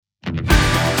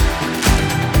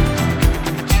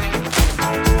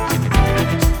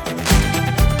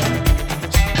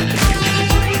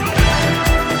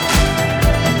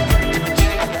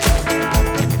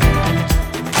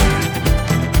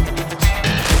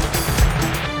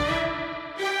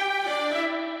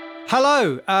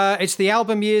Hello, it's the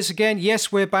album years again.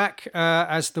 Yes, we're back.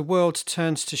 As the world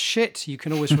turns to shit, you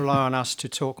can always rely on us to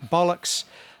talk bollocks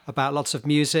about lots of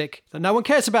music that no one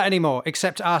cares about anymore,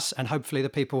 except us and hopefully the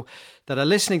people that are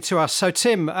listening to us. So,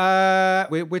 Tim,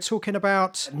 we're talking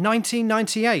about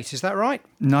 1998, is that right?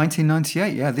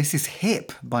 1998, yeah. This is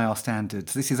hip by our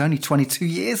standards. This is only 22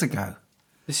 years ago.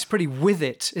 This is pretty with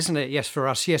it, isn't it? Yes, for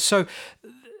us, yes. So...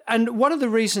 And one of the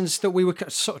reasons that we were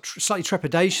sort of slightly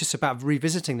trepidatious about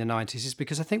revisiting the 90s is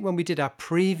because I think when we did our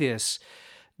previous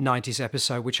 90s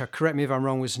episode, which, correct me if I'm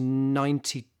wrong, was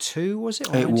 92, was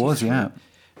it? It was, yeah.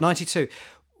 92.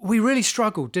 We really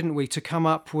struggled, didn't we, to come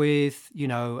up with,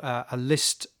 a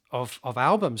list of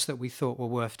albums that we thought were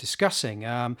worth discussing.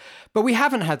 But we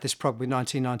haven't had this problem with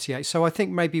 1998. So I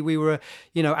think maybe we were,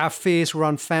 our fears were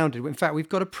unfounded. In fact, we've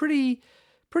got a pretty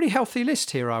healthy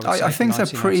list here, I would say. I think so,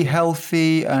 pretty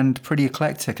healthy and pretty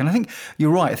eclectic. And I think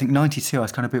you're right. I think 92, I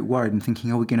was kind of a bit worried and thinking,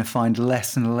 we're going to find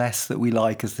less and less that we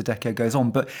like as the decade goes on.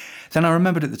 But then I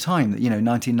remembered at the time that,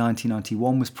 1990,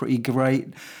 91 was pretty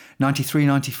great. 93,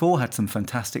 94 had some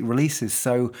fantastic releases.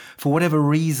 So for whatever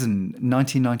reason,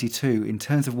 1992, in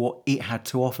terms of what it had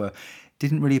to offer,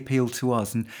 didn't really appeal to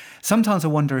us. And sometimes I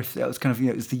wonder if that was kind of,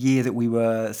 it was the year that we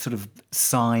were sort of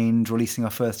signed, releasing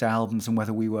our first albums, and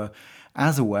whether we were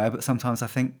as aware, but sometimes I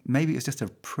think maybe it was just a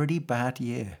pretty bad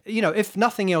year. If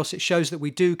nothing else, it shows that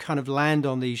we do kind of land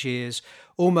on these years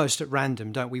almost at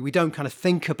random, don't we? We don't kind of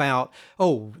think about,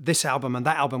 this album and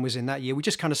that album was in that year. We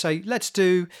just kind of say, let's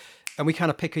do, and we kind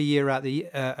of pick a year out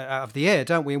of the air,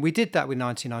 don't we? And we did that with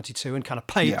 1992 and kind of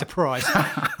paid the price.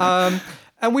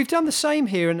 And we've done the same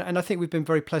here, and I think we've been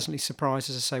very pleasantly surprised.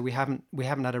 As I say, we haven't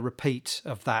had a repeat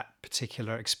of that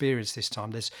particular experience this time.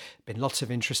 There's been lots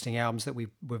of interesting albums that we're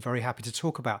very happy to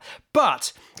talk about.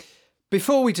 But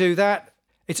before we do that,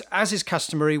 it's as is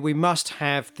customary, we must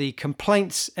have the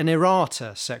complaints and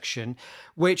errata section,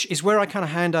 which is where I kind of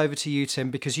hand over to you,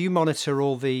 Tim, because you monitor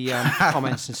all the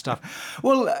comments and stuff.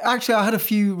 Well, actually, I had a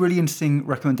few really interesting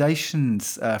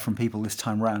recommendations from people this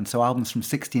time around. So albums from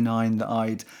 '69 that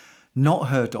I'd not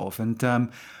heard of, and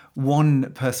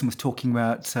one person was talking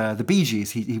about the Bee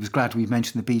Gees. He was glad we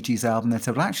mentioned the Bee Gees album. They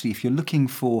said, well, actually, if you're looking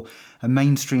for a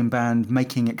mainstream band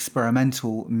making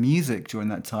experimental music during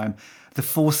that time, the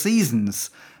Four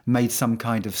Seasons made some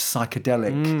kind of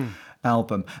psychedelic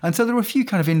album. And so there were a few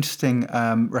kind of interesting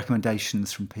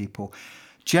recommendations from people.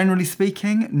 Generally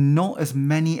speaking, not as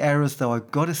many errors, though I've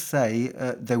got to say,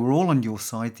 they were all on your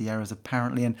side, the errors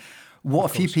apparently. And what a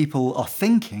few people are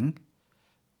thinking,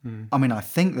 I mean, I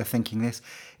think they're thinking this,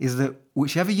 is that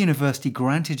whichever university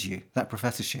granted you that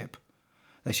professorship,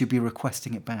 they should be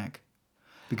requesting it back.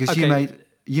 Because you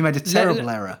made a terrible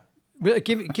error.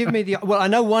 Give me the... Well, I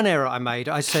know one error I made.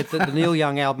 I said that the Neil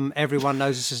Young album, Everyone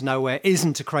Knows This Is Nowhere,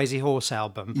 isn't a Crazy Horse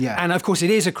album. Yeah. And of course it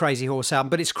is a Crazy Horse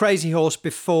album, but it's Crazy Horse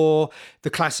before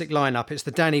the classic lineup. It's the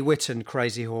Danny Whitten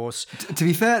Crazy Horse. To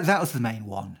be fair, that was the main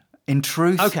one. In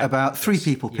truth, about three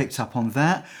people picked up on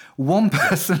that. One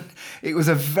person, it was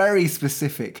a very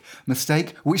specific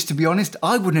mistake, which, to be honest,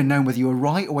 I wouldn't have known whether you were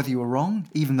right or whether you were wrong,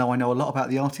 even though I know a lot about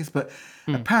the artist. But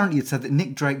apparently it said that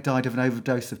Nick Drake died of an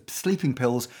overdose of sleeping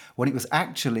pills when it was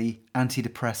actually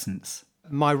antidepressants.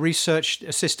 My research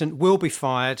assistant will be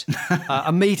fired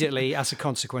immediately as a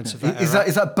consequence of that. Is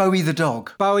that Bowie the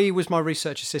dog? Bowie was my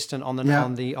research assistant on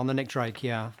the Nick Drake.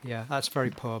 Yeah, that's very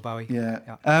poor, Bowie.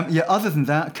 Yeah. Other than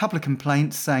that, a couple of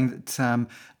complaints saying that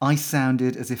I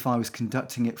sounded as if I was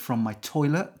conducting it from my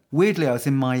toilet. Weirdly, I was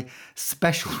in my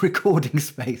special recording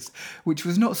space, which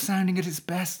was not sounding at its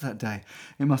best that day,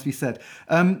 it must be said.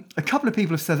 A couple of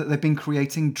people have said that they've been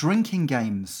creating drinking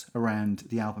games around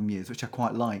the album years, which I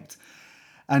quite liked.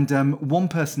 And one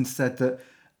person said that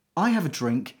I have a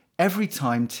drink every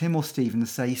time Tim or Stephen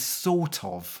say sort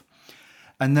of.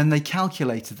 And then they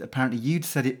calculated that apparently you'd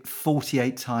said it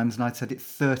 48 times and I'd said it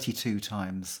 32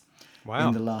 times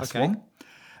in the last one.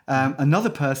 Another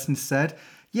person said,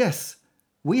 yes,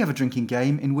 we have a drinking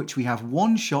game in which we have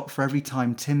one shot for every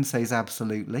time Tim says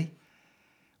absolutely,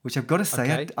 which I've got to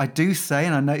say, I do say,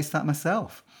 and I noticed that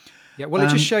myself. Yeah, well, it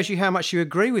just shows you how much you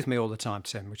agree with me all the time,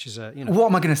 Tim, which is, What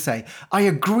am I going to say? I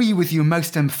agree with you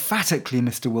most emphatically,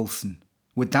 Mr. Wilson.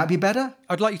 Would that be better?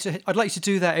 I'd like you to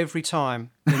do that every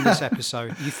time in this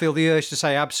episode. You feel the urge to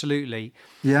say absolutely.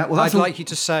 Yeah, well, I'd like you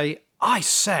to say,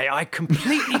 I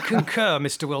completely concur,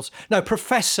 Mr. Wilson. No,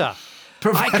 Professor.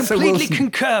 I completely Wilson.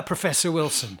 concur, Professor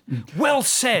Wilson. Well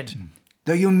said.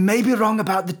 Though you may be wrong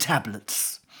about the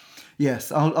tablets.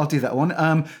 Yes, I'll do that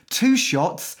one. 2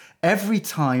 shots every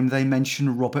time they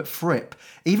mention Robert Fripp,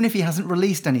 even if he hasn't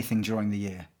released anything during the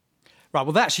year. Right,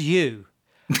 well, that's you.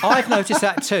 I've noticed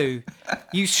that too.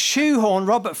 You shoehorn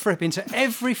Robert Fripp into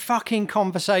every fucking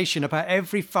conversation about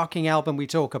every fucking album we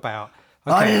talk about.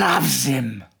 I loves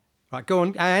him. Right, go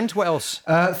on. And what else?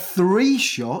 3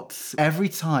 shots every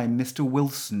time Mr.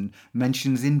 Wilson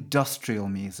mentions industrial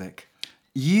music.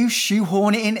 You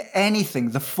shoehorn it in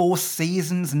anything. The Four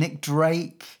Seasons, Nick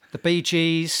Drake. The Bee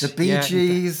Gees. The Bee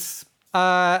Gees.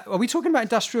 Are we talking about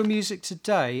industrial music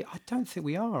today? I don't think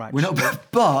we are, actually. We're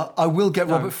not, but I will get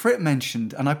Robert Fripp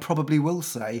mentioned, and I probably will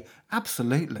say,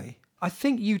 absolutely. I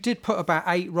think you did put about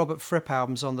 8 Robert Fripp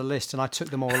albums on the list, and I took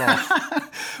them all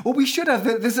off. Well, we should have.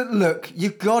 Look,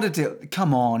 you've got to do.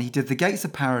 Come on, he did the Gates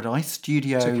of Paradise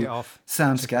studio Took it off.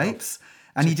 soundscapes,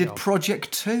 and he did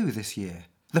Project 2 this year.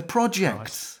 The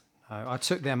Projects. No, I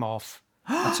took them off.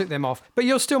 But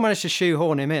you'll still manage to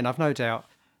shoehorn him in, I've no doubt.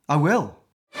 I will.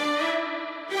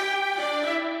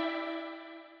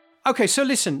 Okay, so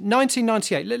listen,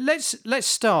 1998. Let's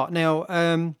start now.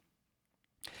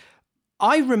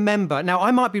 I remember, now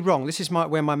I might be wrong, this is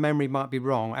where my memory might be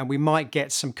wrong, and we might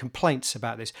get some complaints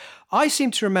about this. I seem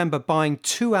to remember buying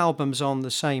 2 albums on the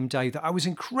same day that I was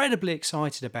incredibly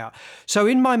excited about. So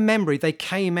in my memory, they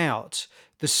came out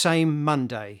the same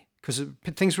Monday, because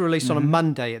things were released on a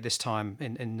Monday at this time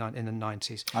in the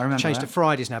 90s. I remember changed that. to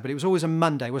Fridays now, but it was always a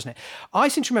Monday, wasn't it? I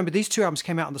seem to remember these 2 albums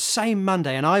came out on the same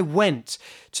Monday, and I went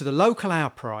to the local hour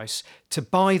price to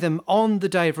buy them on the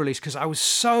day of release because I was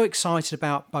so excited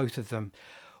about both of them.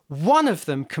 One of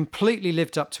them completely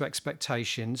lived up to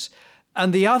expectations,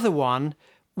 and the other one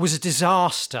was a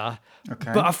disaster,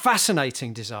 but a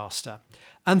fascinating disaster.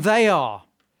 And they are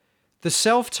the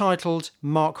self-titled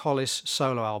Mark Hollis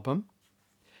solo album,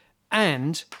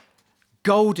 and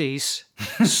Goldie's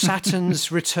Saturn's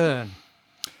Return.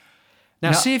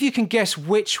 Now, see if you can guess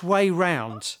which way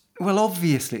round. Well,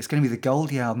 obviously, it's going to be the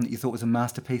Goldie album that you thought was a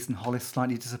masterpiece and Hollis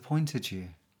slightly disappointed you.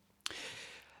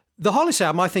 The Hollis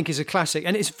album, I think, is a classic,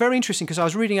 and it's very interesting because I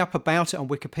was reading up about it on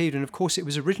Wikipedia, and of course it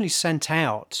was originally sent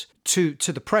out to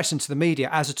the press and to the media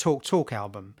as a talk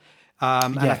album.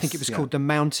 And I think it was called The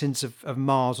Mountains of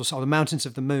Mars or The Mountains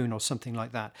of the Moon or something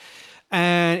like that.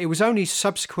 And it was only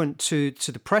subsequent to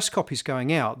the press copies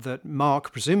going out that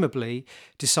Mark presumably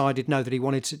decided that he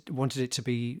wanted it to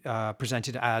be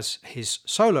presented as his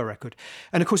solo record.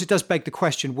 And of course, it does beg the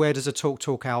question: where does a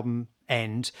talk album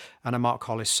end and a Mark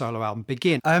Hollis solo album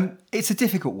begin? It's a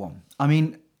difficult one. I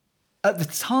mean, at the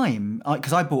time,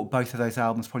 because I bought both of those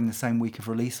albums probably in the same week of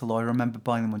release, although I remember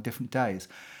buying them on different days.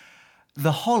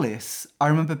 The Hollis, I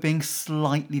remember being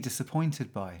slightly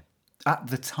disappointed by at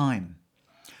the time.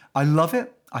 I love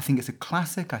it. I think it's a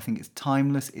classic. I think it's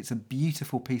timeless. It's a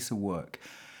beautiful piece of work.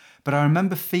 But I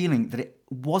remember feeling that it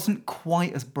wasn't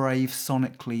quite as brave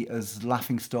sonically as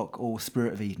Laughingstock or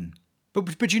Spirit of Eden.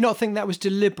 But do you not think that was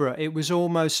deliberate? It was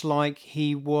almost like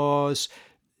he was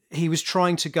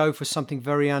trying to go for something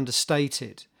very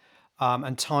understated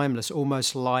and timeless,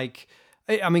 almost like...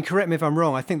 I mean, correct me if I'm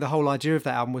wrong. I think the whole idea of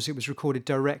that album was it was recorded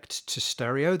direct to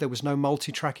stereo. There was no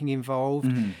multi-tracking involved.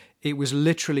 Mm-hmm. It was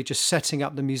literally just setting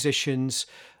up the musicians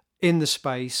in the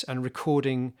space and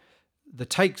recording the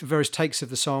various takes of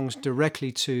the songs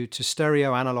directly to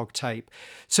stereo analog tape.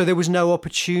 So there was no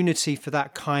opportunity for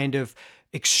that kind of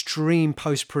extreme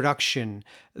post-production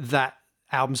that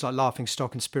albums like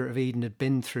Laughingstock and Spirit of Eden had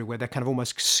been through, where they're kind of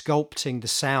almost sculpting the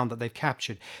sound that they've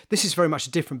captured. This is very much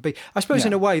a different beat. I suppose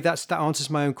in a way that answers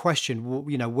my own question.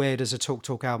 You know, where does a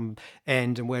talk album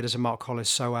end and where does a Mark Hollis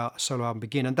solo album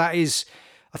begin? And that is,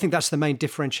 I think that's the main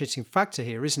differentiating factor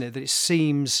here, isn't it? That it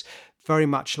seems very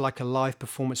much like a live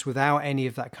performance without any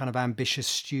of that kind of ambitious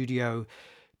studio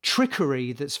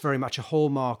trickery that's very much a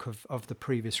hallmark of the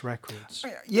previous records.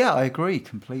 Yeah, I agree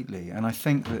completely. And I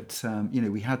think that,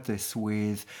 we had this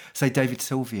with, say, David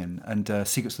Sylvian and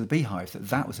Secrets of the Beehive,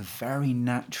 that was a very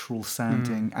natural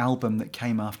sounding album that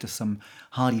came after some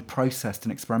highly processed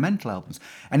and experimental albums.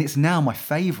 And it's now my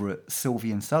favourite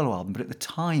Sylvian solo album, but at the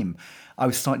time I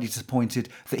was slightly disappointed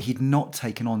that he'd not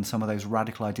taken on some of those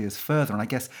radical ideas further. And I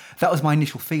guess that was my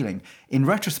initial feeling. In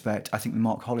retrospect, I think the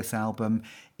Mark Hollis album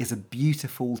is a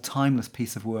beautiful, timeless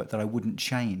piece of work that I wouldn't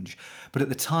change. But at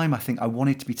the time, I think I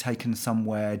wanted to be taken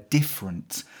somewhere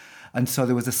different. And so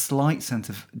there was a slight sense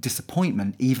of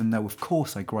disappointment, even though, of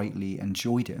course, I greatly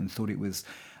enjoyed it and thought it was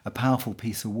a powerful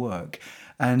piece of work.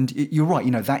 And you're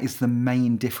right, that is the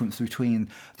main difference between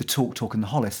the Talk and the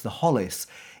Hollis. The Hollis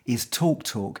is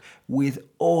Talk with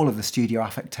all of the studio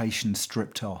affectation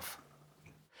stripped off.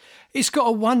 It's got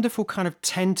a wonderful kind of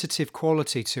tentative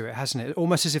quality to it, hasn't it?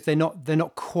 Almost as if they're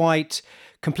not quite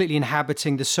completely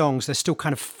inhabiting the songs; they're still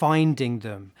kind of finding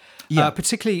them. Yeah.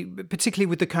 Particularly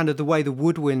with the kind of the way the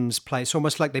woodwinds play. It's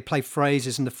almost like they play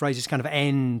phrases, and the phrases kind of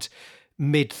end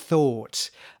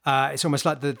mid-thought. It's almost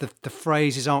like the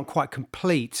phrases aren't quite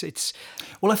complete.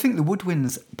 Well, I think the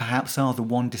woodwinds perhaps are the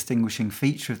one distinguishing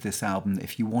feature of this album.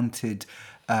 If you wanted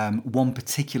one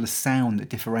particular sound that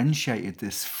differentiated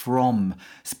this from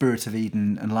Spirit of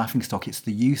Eden and Laughingstock, it's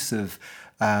the use of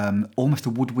almost a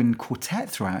woodwind quartet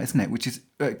throughout, isn't it? Which is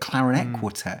a clarinet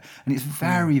quartet. And it's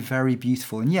very, very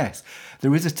beautiful. And yes,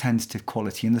 there is a tentative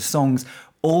quality, and the songs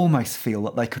almost feel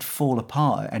that they could fall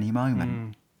apart at any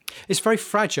moment. It's very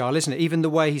fragile, isn't it? Even the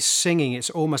way he's singing, it's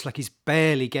almost like he's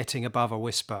barely getting above a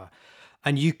whisper.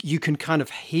 And you can kind of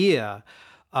hear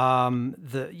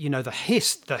the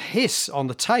hiss on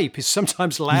the tape is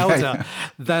sometimes louder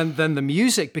than the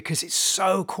music, because it's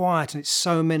so quiet and it's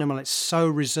so minimal, it's so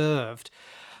reserved.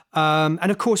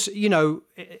 And of course,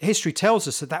 history tells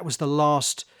us that was the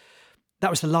last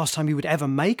time he would ever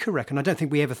make a record. And I don't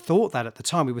think we ever thought that at the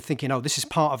time. We were thinking, this is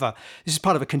part of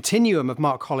a continuum of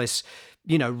Mark Hollis,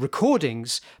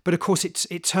 recordings. But of course,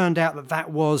 it turned out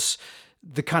that was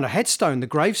the kind of headstone, the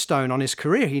gravestone on his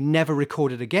career. He never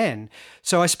recorded again.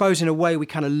 So I suppose in a way we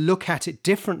kind of look at it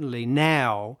differently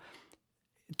now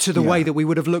to the way that we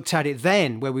would have looked at it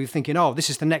then, where we were thinking, this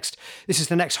is the next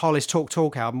Hollis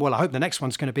Talk album. Well, I hope the next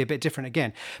one's going to be a bit different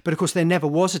again. But of course, there never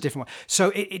was a different one.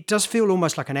 So it does feel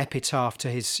almost like an epitaph to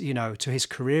his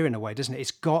career in a way, doesn't it?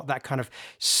 It's got that kind of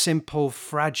simple,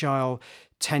 fragile,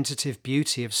 tentative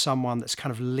beauty of someone that's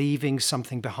kind of leaving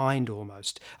something behind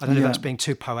almost. I don't know if that's being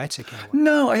too poetic in a way.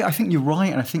 No, I think you're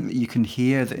right. And I think that you can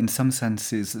hear that in some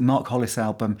senses, the Mark Hollis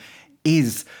album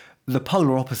is the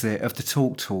polar opposite of the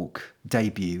Talk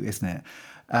debut, isn't it?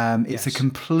 It's a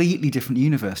completely different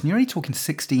universe. And you're only talking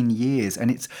 16 years.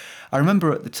 And I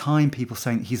remember at the time people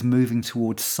saying that he's moving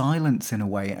towards silence in a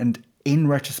way. And in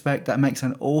retrospect, that makes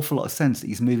an awful lot of sense, that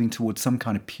he's moving towards some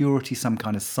kind of purity, some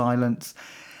kind of silence.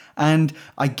 And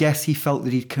I guess he felt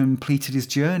that he'd completed his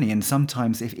journey. And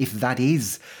sometimes if that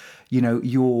is,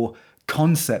 your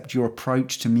concept, your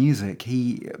approach to music,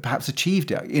 he perhaps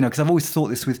achieved it. Because I've always thought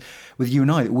this with you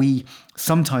and I, that we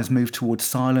sometimes move towards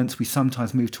silence, we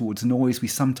sometimes move towards noise, we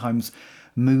sometimes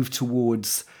move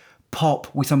towards pop,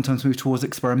 we sometimes move towards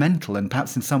experimental. And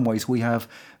perhaps in some ways we have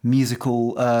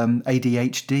musical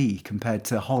ADHD compared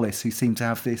to Hollis, who seemed to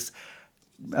have this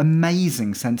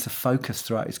amazing sense of focus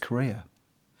throughout his career.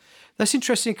 That's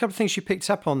interesting. A couple of things you picked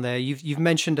up on there. You've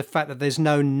mentioned the fact that there's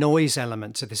no noise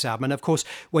element to this album. And of course,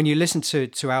 when you listen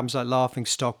to albums like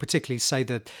Laughingstock, particularly say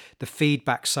the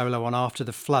feedback solo on After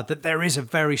the Flood, that there is a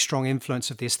very strong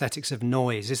influence of the aesthetics of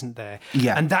noise, isn't there?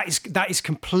 Yeah. And that is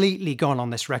completely gone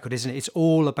on this record, isn't it? It's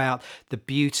all about the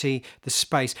beauty, the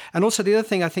space. And also the other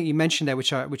thing I think you mentioned there,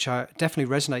 which I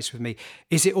definitely resonates with me,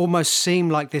 is it almost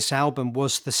seemed like this album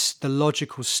was the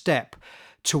logical step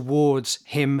towards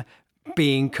him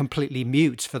being completely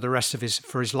mute for the rest of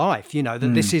his life,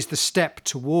 that this is the step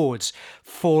towards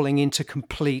falling into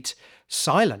complete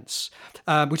silence,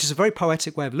 which is a very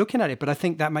poetic way of looking at it. But I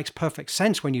think that makes perfect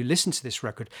sense when you listen to this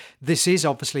record. This is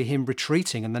obviously him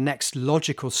retreating, and the next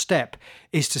logical step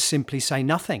is to simply say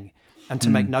nothing and to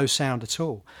make no sound at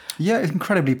all. Yeah, it's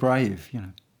incredibly brave,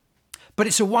 But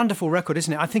it's a wonderful record,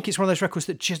 isn't it? I think it's one of those records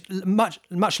that just much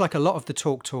like a lot of the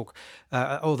Talk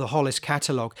or the Hollis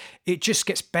catalogue, it just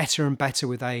gets better and better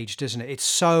with age, doesn't it?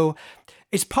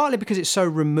 It's partly because it's so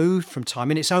removed from time.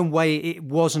 In its own way, it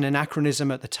was an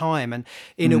anachronism at the time, and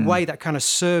in a way that kind of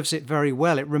serves it very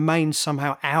well. It remains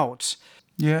somehow out.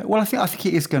 Yeah, well, I think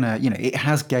it is going to, it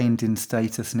has gained in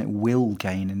status, and it will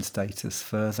gain in status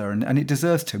further, and it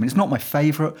deserves to. I mean, it's not my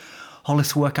favourite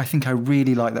Hollis work. I think I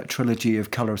really like that trilogy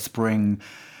of Colour of Spring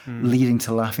leading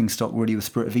to Laughingstock, really with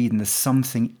Spirit of Eden. There's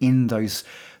something in those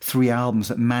three albums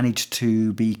that managed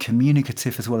to be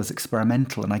communicative as well as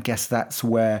experimental, and I guess that's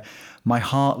where my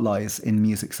heart lies in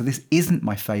music. So this isn't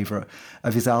my favourite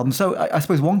of his albums. So I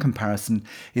suppose one comparison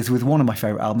is with one of my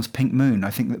favourite albums, Pink Moon.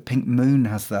 I think that Pink Moon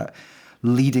has that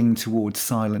leading towards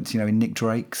silence, in Nick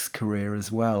Drake's career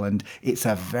as well, and it's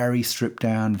a very stripped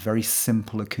down, very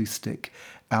simple acoustic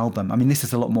album. I mean, this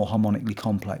is a lot more harmonically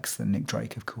complex than Nick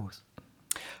Drake, of course.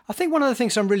 I think one of the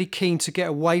things I'm really keen to get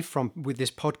away from with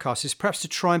this podcast is perhaps to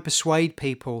try and persuade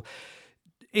people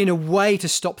in a way to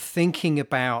stop thinking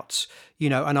about,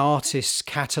 an artist's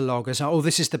catalogue as,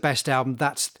 this is the best album,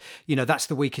 that's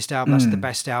the weakest album, that's the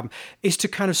best album, is to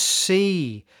kind of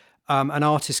see an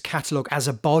artist's catalogue as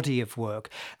a body of work.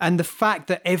 And the fact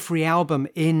that every album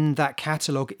in that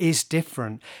catalogue is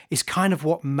different is kind of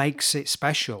what makes it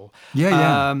special.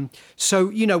 Yeah. So,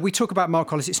 we talk about Mark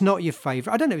Hollis. It's not your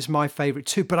favourite. I don't know if it's my favourite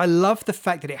too, but I love the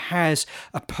fact that it has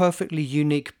a perfectly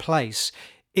unique place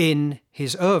in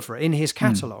his oeuvre, in his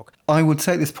catalogue. I would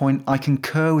say at this point, I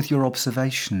concur with your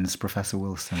observations, Professor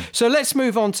Wilson. So let's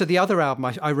move on to the other album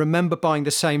I remember buying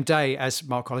the same day as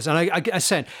Mark Hollis. And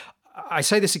I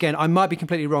say this again, I might be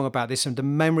completely wrong about this, and the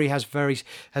memory has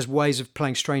ways of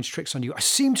playing strange tricks on you. I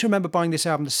seem to remember buying this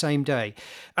album the same day,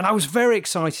 and I was very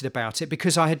excited about it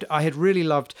because I had really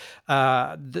loved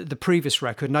the previous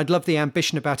record, and I'd loved the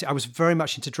ambition about it. I was very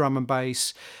much into drum and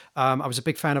bass. I was a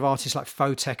big fan of artists like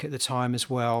Photek at the time as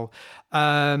well.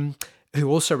 Who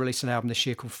also released an album this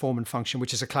year called Form and Function,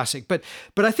 which is a classic. But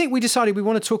I think we decided we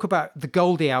want to talk about the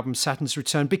Goldie album, Saturn's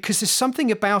Return, because there's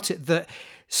something about it that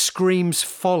screams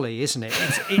folly, isn't it?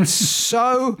 It's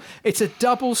a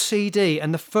double CD,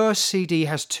 and the first CD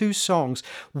has 2 songs,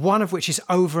 one of which is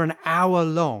over an hour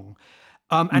long.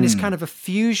 And it's kind of a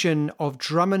fusion of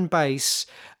drum and bass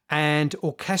and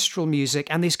orchestral music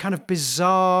and these kind of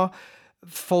bizarre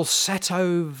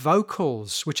falsetto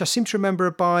vocals, which I seem to remember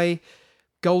are by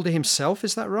Goldie himself,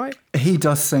 is that right? He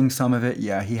does sing some of it,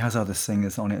 yeah. He has other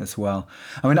singers on it as well.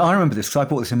 I mean, I remember this because I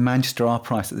bought this in Manchester R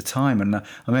Price at the time, and I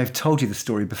may have told you the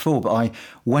story before, but I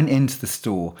went into the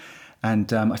store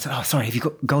and I said, "Oh, sorry, have you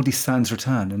got Goldie's Saturn's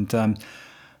Return?" And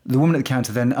the woman at the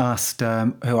counter then asked,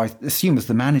 who I assume was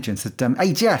the manager, and said,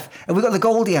 "Hey, Jeff, have we got the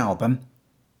Goldie album?"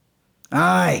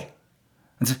 "Aye."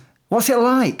 And said, "What's it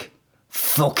like?"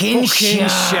 Fucking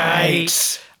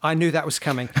shite. I knew that was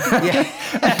coming. Yeah.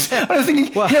 I was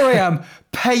thinking, here I am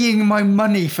paying my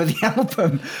money for the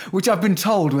album, which I've been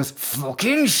told was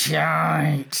fucking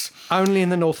shite. Only in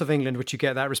the north of England would you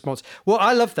get that response. Well,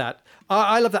 I love that.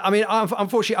 I love that. I mean,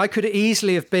 unfortunately, I could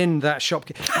easily have been that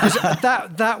shopkeeper.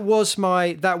 That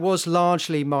was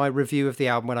largely my review of the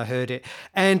album when I heard it,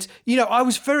 and I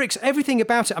was everything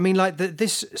about it. I mean, like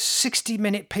this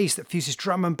 60-minute piece that fuses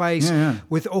drum and bass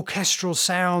with orchestral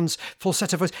sounds,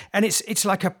 falsetto voice, and it's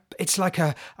like a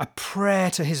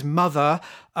prayer to his mother.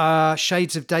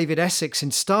 Shades of David Essex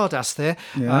in Stardust there.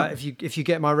 Yeah. If you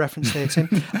get my reference there, Tim.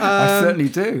 I certainly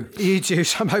do. You do.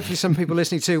 So hopefully some people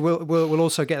listening to will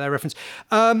also get that reference.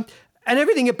 And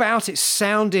everything about it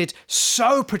sounded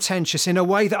so pretentious in a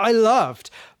way that I loved.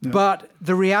 Yeah. But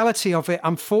the reality of it,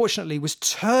 unfortunately, was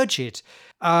turgid.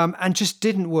 And just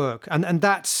didn't work. And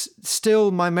that's still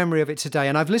my memory of it today.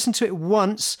 And I've listened to it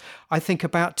once, I think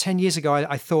about 10 years ago.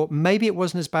 I thought maybe it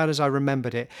wasn't as bad as I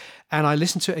remembered it. And I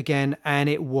listened to it again, and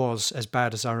it was as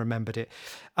bad as I remembered it.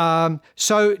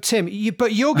 So, Tim,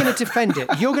 but you're going to defend it.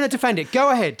 You're going to defend it. Go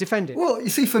ahead, defend it. Well, you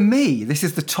see, for me, this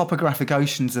is the topographic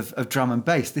oceans of drum and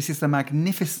bass. This is the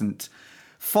magnificent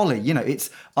folly.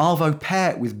 It's Arvo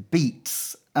Pärt with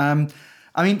beats. I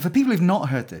mean, for people who've not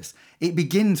heard this, it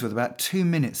begins with about 2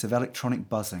 minutes of electronic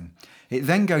buzzing. It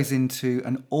then goes into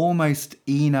an almost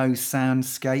Eno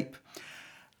soundscape.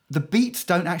 The beats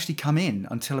don't actually come in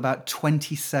until about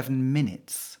 27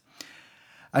 minutes.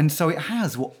 And so it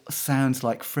has what sounds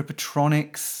like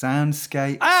frippatronics,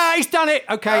 soundscape. Ah, he's done it!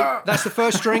 Okay, that's the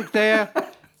first drink there.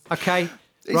 Okay,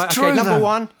 it's true, okay,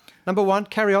 number one,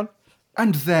 carry on.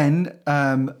 And then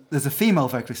there's a female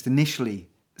vocalist initially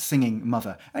singing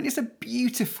Mother, and it's a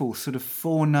beautiful sort of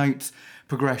 4-note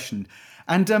progression.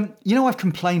 And I've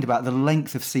complained about the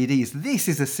length of CDs. This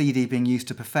is a CD being used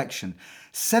to perfection.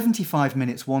 75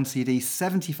 minutes one CD,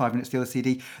 75 minutes the other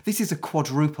CD. This is a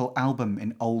quadruple album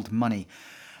in old money.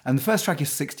 And the first track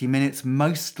is 60 minutes.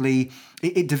 Mostly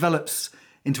it develops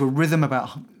into a rhythm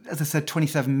about, as I said,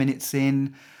 27 minutes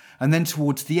in, and then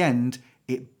towards the end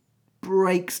it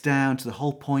breaks down to the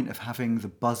whole point of having the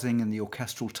buzzing and the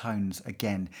orchestral tones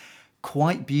again.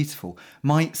 Quite beautiful.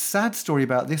 My sad story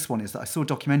about this one is that I saw a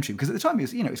documentary, because at the time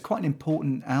it was quite an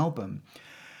important album.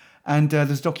 And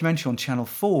there's a documentary on Channel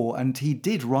 4, and he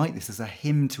did write this as a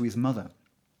hymn to his mother.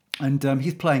 And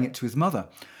he's playing it to his mother.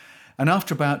 And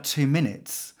after about 2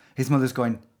 minutes, his mother's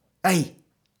going, "Hey,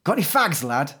 got any fags,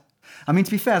 lad?" I mean,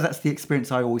 to be fair, that's the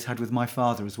experience I always had with my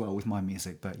father as well, with my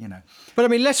music, but But I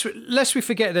mean, lest we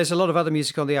forget, there's a lot of other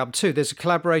music on the album too. There's a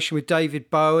collaboration with David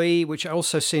Bowie, which I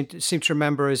also seem to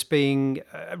remember as being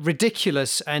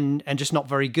ridiculous and just not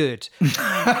very good.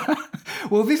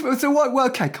 Well,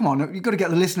 okay, come on, you've got to get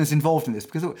the listeners involved in this,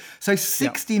 because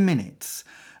 60 minutes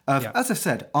of, as I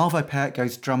said, Arvo Pärt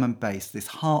goes drum and bass, this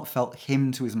heartfelt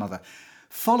hymn to his mother,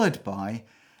 followed by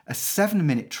a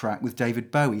 7-minute track with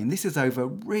David Bowie, and this is over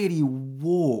really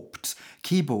warped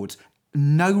keyboards,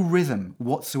 no rhythm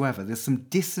whatsoever. There's some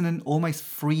dissonant, almost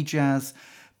free jazz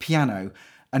piano,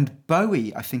 and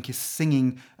Bowie, I think, is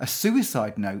singing a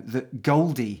suicide note that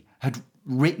Goldie had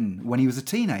written when he was a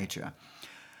teenager.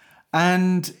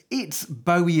 And it's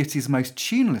Bowie at his most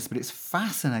tuneless, but it's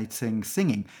fascinating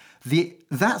singing.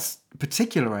 That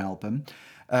particular album,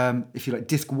 if you like,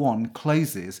 disc 1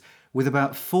 closes with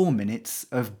about 4 minutes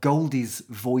of Goldie's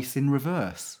voice in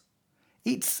reverse.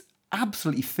 It's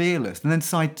absolutely fearless. And then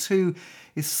side 2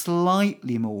 is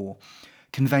slightly more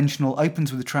conventional.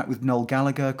 Opens with a track with Noel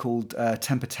Gallagher called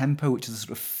Temper Tempo, which is a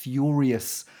sort of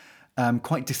furious,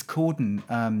 quite discordant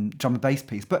drum and bass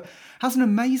piece, but has an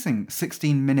amazing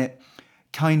 16-minute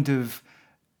kind of,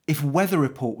 if Weather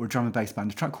Report were a drum and bass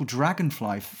band, a track called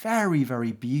Dragonfly. Very,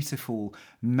 very beautiful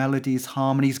melodies,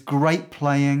 harmonies, great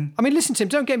playing. I mean, listen, Tim,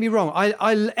 don't get me wrong.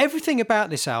 Everything about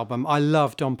this album I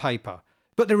loved on paper.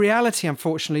 But the reality,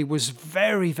 unfortunately, was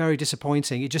very, very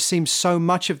disappointing. It just seems so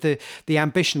much of the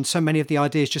ambition, so many of the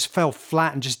ideas just fell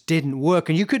flat and just didn't work.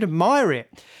 And you could admire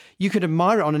it. You could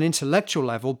admire it on an intellectual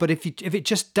level. But if it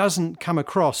just doesn't come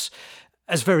across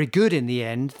as very good in the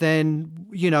end, then,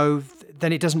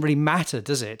 then it doesn't really matter,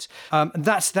 does it? And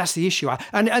that's the issue.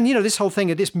 And this whole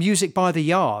thing of this music by the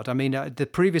yard. I mean, the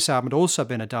previous album had also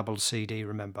been a double CD,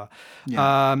 remember?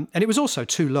 Yeah. And it was also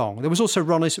too long. There was also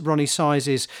Ronnie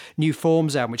Size's New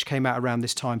Forms album, which came out around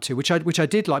this time too, which I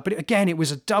did like. But again, it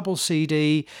was a double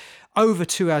CD, over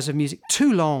 2 hours of music,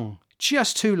 too long.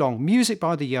 Just too long. Music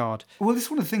by the yard. Well, this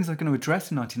is one of the things I'm going to address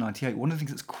in 1998. One of the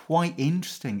things that's quite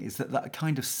interesting is that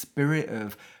kind of spirit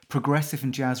of progressive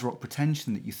and jazz rock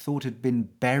pretension that you thought had been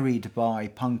buried by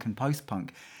punk and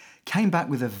post-punk came back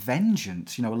with a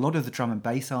vengeance. A lot of the drum and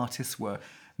bass artists were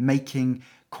making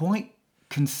quite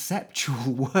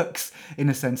conceptual works in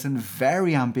a sense, and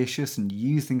very ambitious and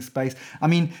using space. I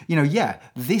mean,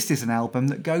 this is an album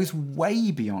that goes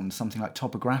way beyond something like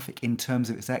Topographic in terms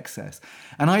of its excess.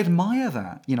 And I admire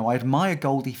that. I admire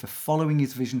Goldie for following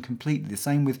his vision completely. The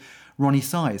same with Ronnie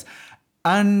Size.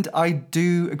 And I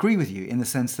do agree with you in the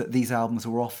sense that these albums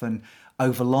were often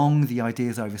overlong, the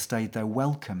ideas overstayed their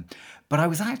welcome. But I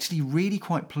was actually really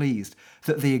quite pleased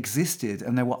that they existed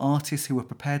and there were artists who were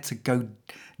prepared to go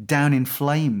down in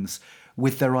flames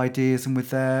with their ideas and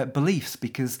with their beliefs,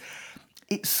 because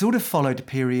it sort of followed a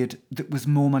period that was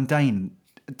more mundane,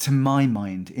 to my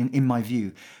mind, in my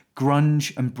view,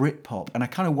 grunge and Britpop. And I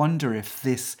kind of wonder if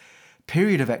this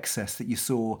period of excess that you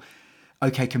saw,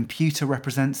 OK Computer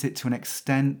represents it to an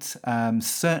extent,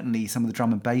 certainly some of the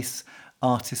drum and bass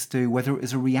artists do, whether it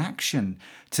was a reaction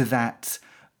to that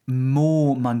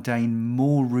more mundane,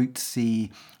 more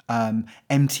rootsy,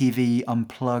 MTV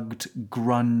unplugged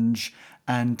grunge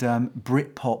and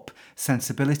Britpop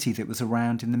sensibility that was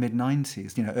around in the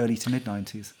mid-90s, early to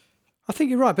mid-90s. I think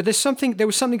you're right, but there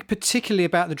was something particularly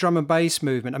about the drum and bass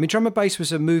movement. I mean, drum and bass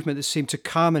was a movement that seemed to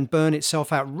come and burn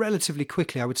itself out relatively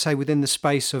quickly, I would say within the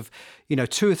space of,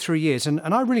 2 or 3 years. And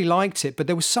I really liked it, but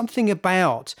there was something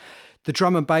about the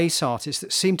drum and bass artists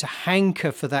that seemed to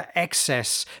hanker for that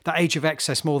excess, that age of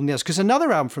excess more than the others. Because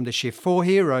another album from this year, 4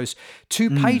 Heroes, 2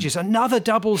 pages, another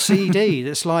double CD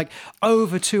that's like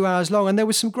over 2 hours long. And there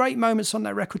was some great moments on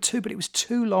that record too, but it was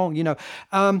too long,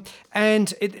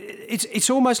 And it's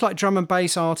almost like drum and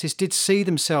bass artists did see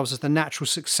themselves as the natural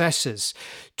successors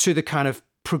to the kind of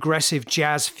progressive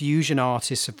jazz fusion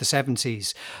artists of the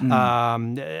 70s.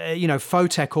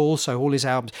 Photek also, all his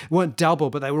albums weren't double,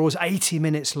 but they were always 80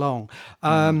 minutes long.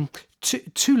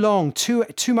 Too long,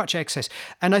 too much excess.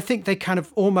 And I think they kind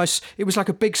of it was like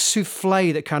a big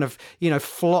souffle that kind of,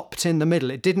 flopped in the middle.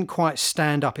 It didn't quite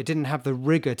stand up. It didn't have the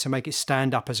rigor to make it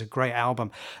stand up as a great album.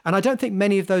 And I don't think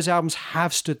many of those albums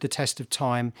have stood the test of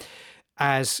time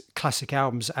as classic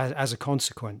albums as a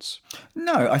consequence.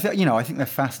 No, I think they're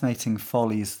fascinating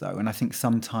follies though, and I think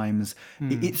sometimes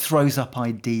it throws up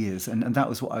ideas, and that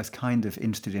was what I was kind of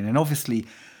interested in. And obviously,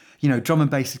 drum and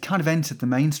bass had kind of entered the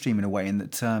mainstream in a way, in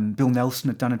that Bill Nelson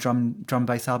had done a drum and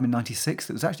bass album in '96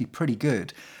 that was actually pretty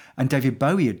good. And David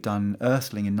Bowie had done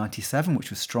Earthling in '97,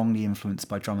 which was strongly influenced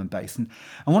by drum and bass. And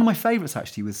one of my favourites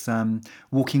actually was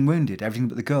Walking Wounded, Everything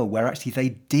But the Girl, where actually they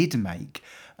did make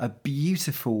a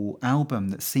beautiful album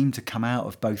that seemed to come out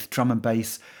of both drum and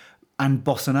bass and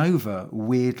bossa nova,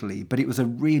 weirdly. But it was a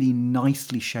really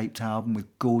nicely shaped album with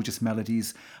gorgeous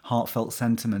melodies, heartfelt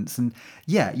sentiments. And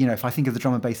yeah, if I think of the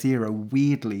drum and bass era,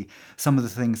 weirdly, some of the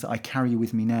things that I carry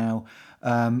with me now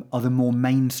are the more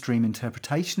mainstream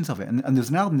interpretations of it. And there's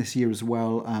an album this year as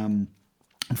well.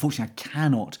 Unfortunately, I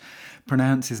cannot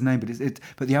pronounce his name,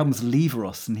 but the album's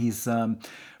Leveros, and he's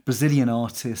Brazilian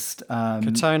artist.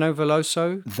 Caetano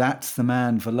Veloso? That's the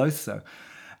man, Veloso.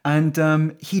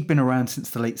 And he'd been around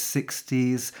since the late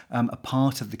 60s, a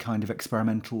part of the kind of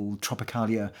experimental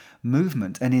Tropicalia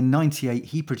movement. And in '98,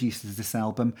 he produces this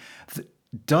album that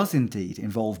does indeed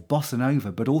involve bossa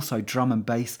nova, but also drum and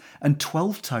bass and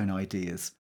 12-tone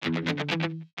ideas.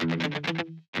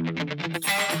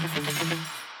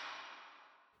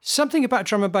 Something about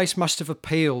drum and bass must have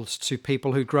appealed to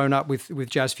people who'd grown up with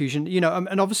jazz fusion,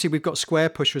 and obviously we've got Square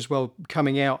Pusher as well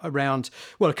coming out around,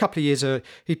 well, a couple of years,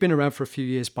 he'd been around for a few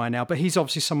years by now, but he's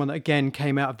obviously someone that again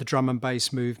came out of the drum and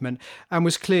bass movement and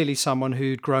was clearly someone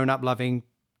who'd grown up loving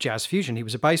jazz fusion. He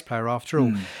was a bass player after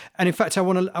all. And in fact, I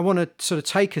want to sort of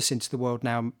take us into the world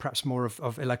now, perhaps more of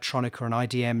electronica and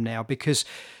IDM now, because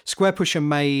Square Pusher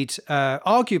made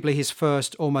arguably his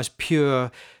first almost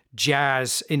pure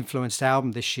jazz influenced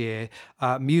album this year.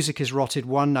 Music is Rotted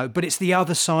One Note, but it's the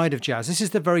other side of jazz. This is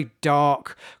the very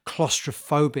dark,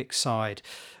 claustrophobic side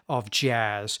of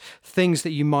jazz, things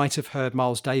that you might have heard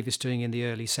Miles Davis doing in the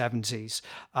early 70s.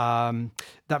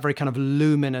 That very kind of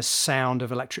luminous sound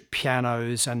of electric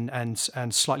pianos and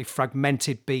slightly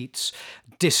fragmented beats,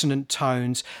 dissonant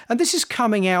tones. And this is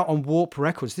coming out on Warp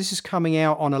Records. This is coming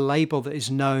out on a label that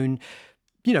is known,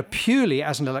 purely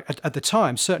as at the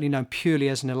time, certainly known purely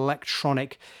as an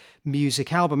electronic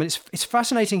music album. And it's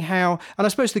fascinating how, and I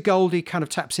suppose the Goldie kind of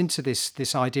taps into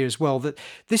this idea as well, that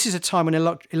this is a time when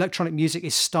electronic music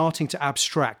is starting to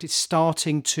abstract. It's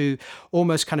starting to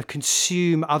almost kind of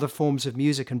consume other forms of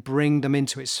music and bring them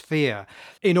into its sphere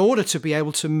in order to be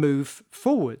able to move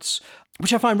forwards,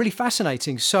 which I find really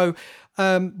fascinating. So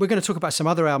we're going to talk about some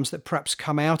other albums that perhaps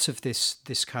come out of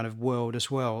this kind of world as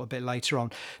well a bit later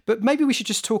on. But maybe we should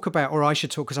just talk about, or I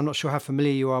should talk, because I'm not sure how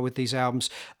familiar you are with these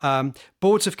albums.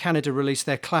 Boards of Canada released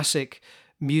their classic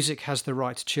Music Has the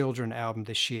Right to Children album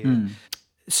this year.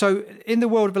 So in the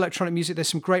world of electronic music, there's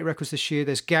some great records this year.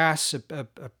 There's Gas,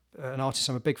 an artist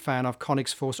I'm a big fan of,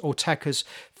 Conix Force, Orteka's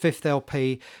fifth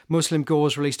LP. Muslim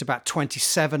Gauze released about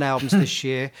 27 albums this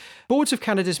year. Boards of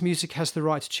Canada's Music Has the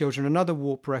Right to Children, another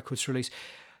Warp Records release.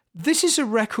 This is a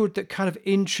record that kind of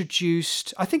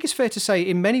introduced, I think it's fair to say,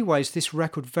 in many ways, this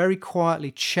record very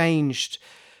quietly changed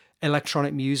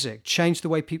electronic music, changed the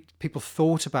way people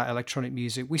thought about electronic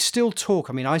music. We still talk,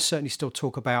 I certainly still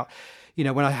talk about,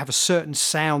 when I have a certain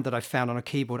sound that I found on a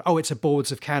keyboard, it's a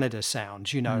Boards of Canada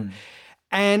sound,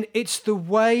 And it's the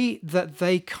way that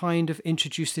they kind of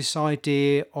introduce this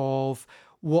idea of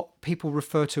what people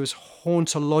refer to as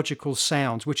hauntological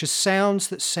sounds, which are sounds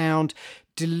that sound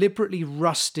deliberately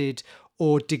rusted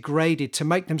or degraded to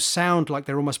make them sound like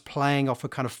they're almost playing off a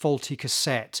kind of faulty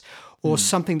cassette or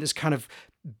something that's kind of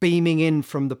beaming in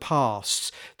from the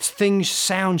past.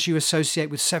 Sounds you associate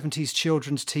with 70s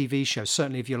children's TV shows,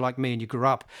 certainly if you're like me and you grew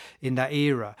up in that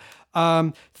era.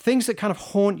 Things that kind of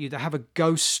haunt you, that have a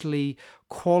ghostly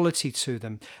quality to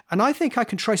them. And I think I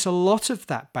can trace a lot of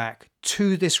that back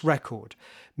to this record.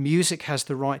 Music Has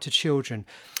the Right to Children.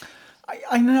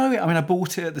 I know it. I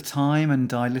bought it at the time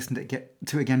and I listened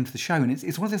to it again for the show. And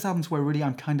it's one of those albums where really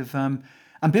I'm kind of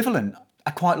ambivalent.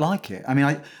 I quite like it.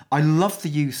 I love the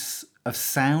use of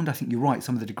sound. I think you're right.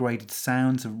 Some of the degraded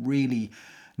sounds are really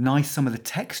nice. Some of the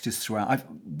textures throughout. I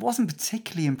wasn't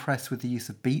particularly impressed with the use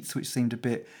of beats, which seemed a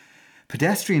bit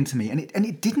pedestrian to me. And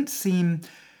it didn't seem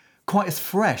quite as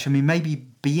fresh. Maybe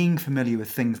being familiar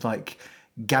with things like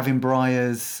Gavin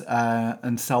Bryars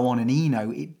and so on and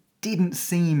Eno, it didn't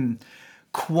seem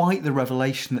quite the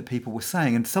revelation that people were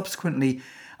saying. And subsequently,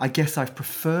 I guess I've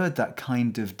preferred that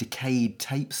kind of decayed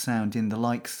tape sound in the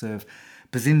likes of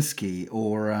Basinski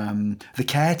or The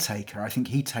Caretaker. I think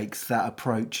he takes that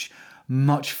approach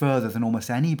much further than almost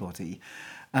anybody.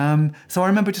 So I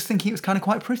remember just thinking it was kind of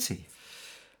quite pretty.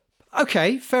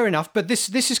 Okay, fair enough. But this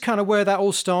is kind of where that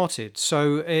all started.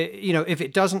 So if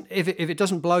it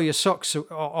doesn't blow your socks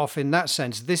off in that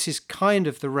sense, this is kind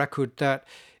of the record that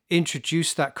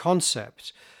introduced that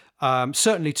concept.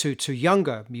 Certainly to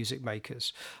younger music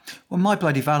makers. Well, My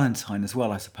Bloody Valentine as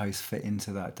well, I suppose, fit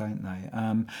into that, don't they?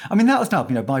 That was now,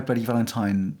 My Bloody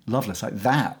Valentine, Loveless, like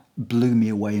that blew me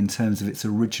away in terms of its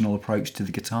original approach to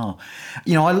the guitar.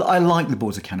 I like the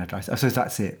Boards of Canada. I suppose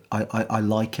that's it. I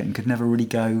like it and could never really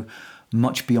go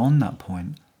much beyond that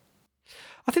point.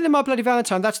 I think the My Bloody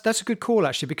Valentine, that's a good call,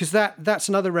 actually, because that's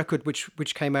another record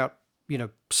which came out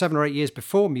 7 or 8 years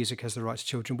before Music Has the Right to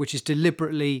Children, which is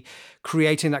deliberately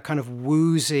creating that kind of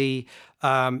woozy,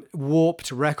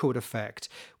 warped record effect,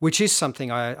 which is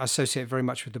something I associate very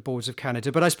much with the Boards of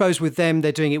Canada. But I suppose with them,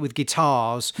 they're doing it with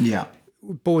guitars. Yeah.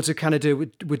 Boards of Canada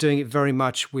were doing it very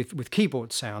much with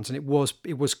keyboard sounds, and it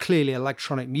was clearly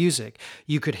electronic music.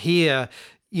 You could hear,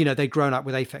 they'd grown up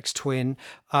with Aphex Twin,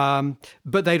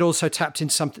 but they'd also tapped in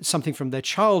something from their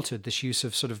childhood, this use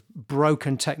of sort of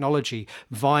broken technology,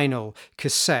 vinyl,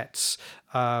 cassettes,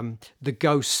 the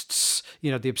ghosts,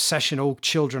 the obsession all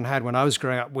children had when I was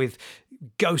growing up with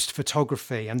ghost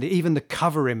photography, and even the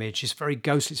cover image is very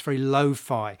ghostly, it's very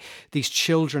lo-fi. These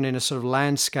children in a sort of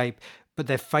landscape but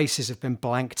their faces have been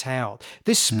blanked out.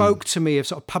 This spoke to me of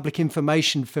sort of public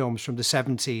information films from the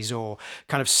 70s, or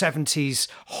kind of 70s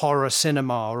horror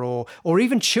cinema, or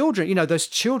even children, those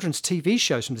children's TV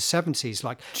shows from the 70s,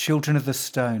 like Children of the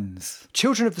Stones.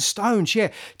 Children of the Stones, yeah.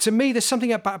 To me, there's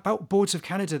something about Boards of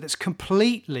Canada that's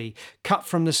completely cut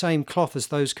from the same cloth as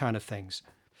those kind of things.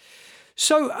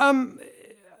 So,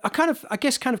 I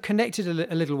guess connected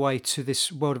a little way to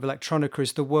this world of electronica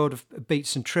is the world of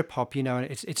beats and trip hop, and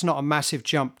it's not a massive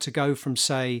jump to go from,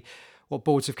 say, what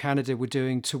Boards of Canada were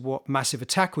doing to what Massive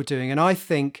Attack were doing. And I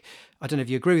don't know if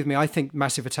you agree with me, I think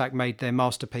Massive Attack made their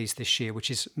masterpiece this year,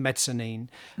 which is Mezzanine,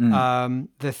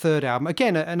 their third album.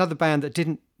 Again, another band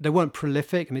that they weren't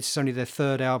prolific. I mean, this is only their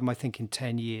third album, I think, in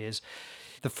 10 years.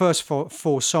 The first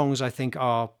four songs, I think,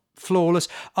 are flawless.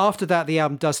 After that, the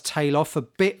album does tail off a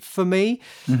bit for me,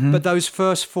 but those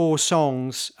first four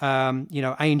songs,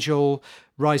 Angel,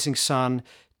 Rising Sun,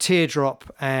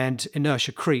 Teardrop, and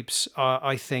Inertia Creeps,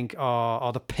 I think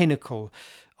are the pinnacle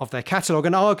of their catalogue,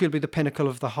 and arguably the pinnacle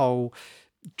of the whole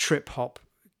trip hop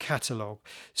catalogue.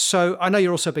 So I know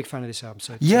you're also a big fan of this album.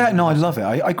 So yeah, no, I love it.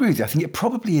 I agree with you. I think it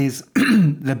probably is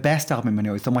the best album in many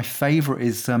ways. Though my favourite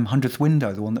is 100th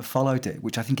Window, the one that followed it,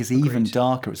 which I think is even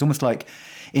darker. It's almost like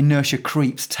Inertia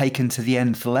Creeps taken to the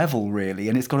nth level, really,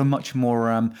 and it's got a much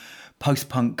more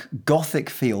post-punk gothic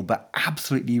feel, but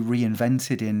absolutely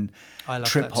reinvented in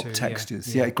trip-hop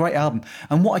textures. Yeah, great album.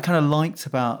 And what I kind of liked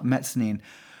about Mezzanine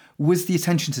was the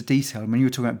attention to detail. When you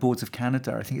were talking about Boards of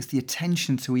Canada, I think it's the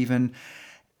attention to even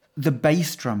the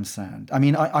bass drum sound. I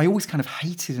mean, I always kind of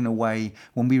hated, in a way,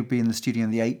 when we would be in the studio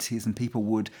in the 80s and people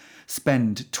would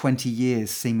spend 20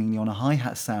 years seemingly on a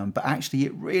hi-hat sound, but actually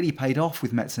it really paid off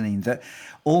with Mezzanine, that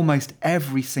almost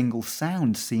every single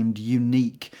sound seemed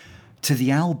unique to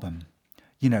the album.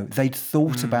 They'd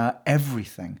thought about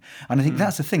everything. And I think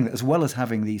that's the thing, that as well as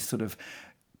having these sort of,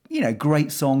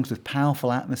 great songs with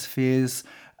powerful atmospheres,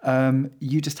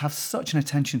 you just have such an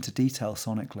attention to detail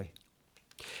sonically.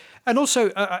 And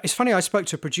also, it's funny, I spoke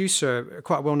to a producer,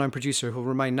 quite a well-known producer who will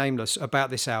remain nameless, about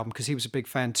this album because he was a big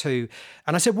fan too.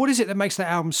 And I said, what is it that makes that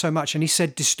album so much? And he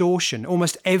said distortion.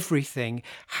 Almost everything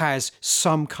has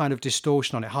some kind of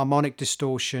distortion on it, harmonic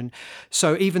distortion.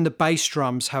 So even the bass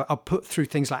drums are put through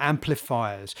things like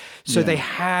amplifiers. So they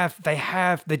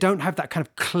don't have that kind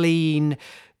of clean,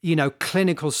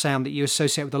 clinical sound that you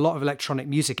associate with a lot of electronic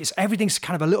music. Everything's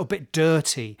kind of a little bit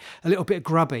dirty, a little bit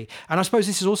grubby. And I suppose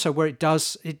this is also where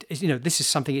this is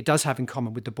something it does have in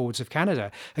common with the Boards of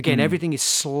Canada. Again, everything is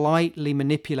slightly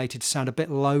manipulated to sound a bit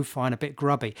lo-fi and a bit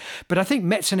grubby. But I think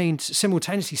Mezzanine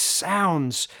simultaneously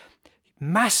sounds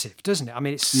massive, doesn't it? I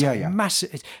mean, it's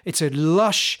massive. It's a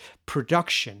lush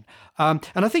production. And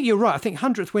I think you're right. I think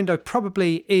 100th Window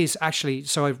probably is actually,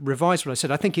 so I revised what I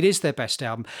said, I think it is their best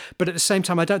album. But at the same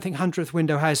time, I don't think 100th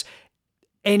Window has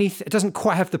anything, it doesn't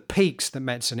quite have the peaks that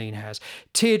Mezzanine has.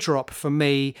 Teardrop, for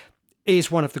me, is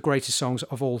one of the greatest songs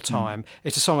of all time.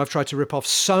 It's a song I've tried to rip off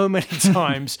so many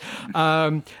times.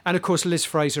 And of course, Liz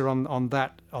Fraser on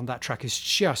that track is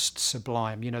just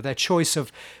sublime. Their choice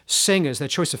of singers, their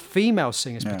choice of female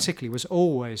singers particularly, was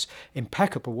always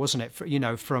impeccable, wasn't it?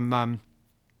 From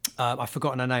I've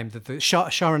forgotten her name. The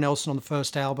Shara Nelson on the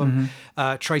first album,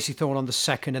 Tracy Thorn on the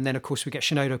second, and then of course we get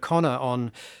Sinead O'Connor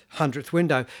on 100th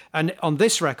Window. And on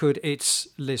this record, it's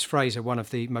Liz Fraser, one of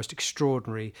the most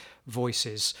extraordinary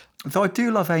voices. Though I do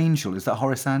love Angel. Is that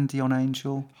Horace Andy on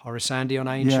Angel? Horace Andy on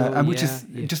Angel, and which is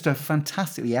just a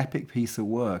fantastically epic piece of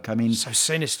work. I mean, so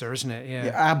sinister, isn't it?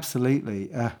 Yeah,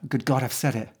 absolutely. Good God, I've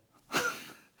said it.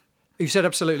 You said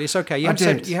absolutely. It's okay. You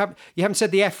haven't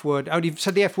said the F word. You've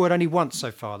said the F word only once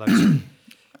so far, though.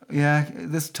 Yeah,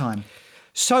 this time.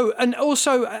 So, and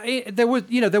also there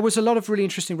was a lot of really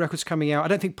interesting records coming out. I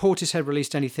don't think Portishead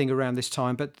released anything around this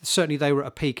time, but certainly they were at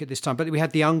a peak at this time. But we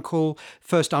had the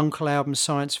first Uncle album,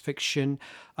 Science Fiction,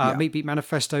 Meat Beat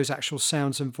Manifesto's Actual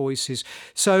Sounds and Voices.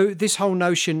 So this whole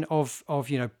notion of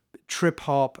trip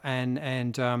hop and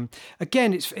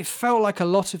again, it felt like a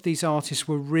lot of these artists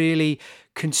were really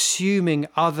consuming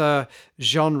other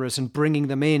genres and bringing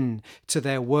them in to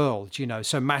their world.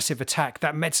 So Massive Attack,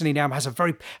 that Mezzanine album has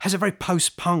a very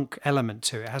post-punk element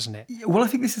to it, hasn't it? Well, I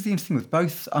think this is the interesting thing with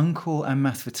both Uncle and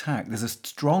Massive Attack. There's a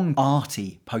strong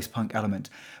arty post-punk element,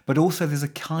 but also there's a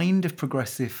kind of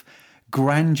progressive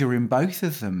grandeur in both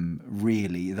of them,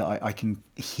 really, that I can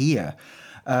hear.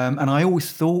 And I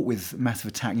always thought with Massive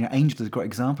Attack, Angel is a great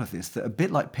example of this, that a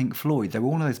bit like Pink Floyd, they were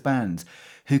one of those bands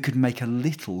who could make a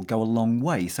little go a long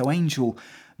way. So Angel,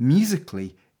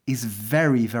 musically, is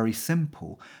very, very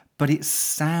simple, but it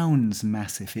sounds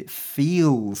massive. It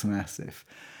feels massive.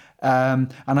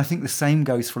 And I think the same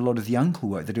goes for a lot of the Uncle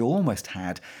work, that it almost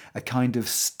had a kind of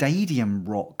stadium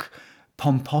rock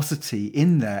pomposity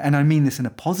in there. And I mean this in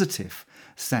a positive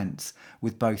sense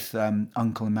with both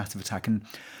Uncle and Massive Attack. And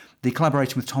the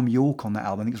collaboration with Tom York on that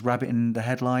album, I think it's Rabbit in the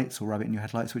Headlights or Rabbit in Your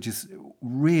Headlights, which is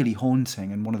really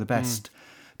haunting and one of the best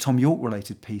Tom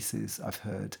York-related pieces I've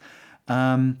heard.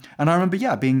 And I remember,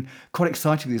 being quite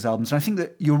excited with these albums. And I think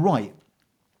that you're right.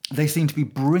 They seem to be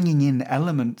bringing in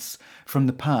elements from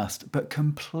the past, but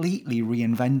completely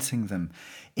reinventing them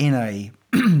in a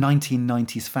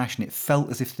 1990s fashion. It felt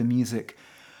as if the music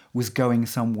was going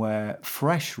somewhere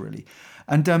fresh, really.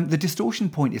 And the distortion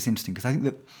point is interesting because I think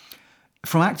that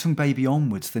from Achtung Baby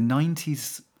onwards, the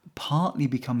 90s partly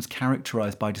becomes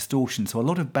characterised by distortion. So a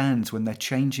lot of bands, when they're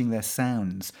changing their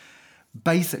sounds,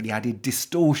 basically added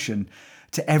distortion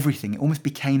to everything. It almost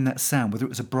became that sound, whether it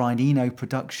was a Brian Eno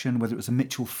production, whether it was a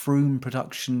Mitchell Froome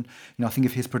production. I think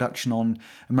of his production on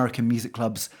American Music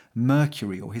Club's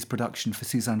Mercury or his production for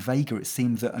Suzanne Vega. It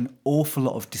seemed that an awful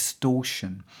lot of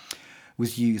distortion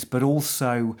was used, but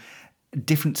also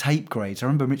different tape grades. I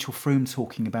remember Mitchell Froome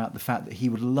talking about the fact that he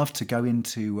would love to go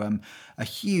into a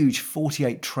huge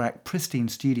 48-track pristine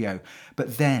studio,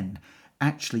 but then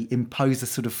actually impose a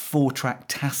sort of 4-track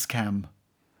Tascam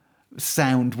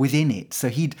sound within it. So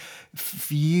he'd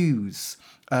fuse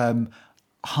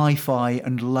hi-fi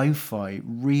and lo-fi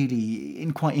really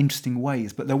in quite interesting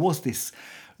ways. But there was this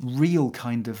real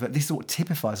kind of this sort of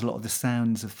typifies a lot of the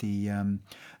sounds of the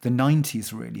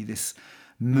 90s, really, this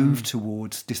move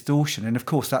towards distortion. And of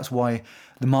course that's why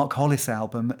the Mark Hollis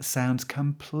album sounds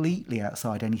completely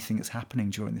outside anything that's happening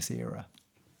during this era.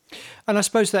 And I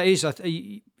suppose that is,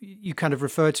 you kind of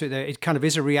referred to it there, it kind of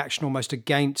is a reaction almost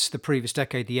against the previous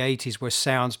decade, the 80s, where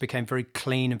sounds became very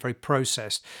clean and very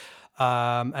processed.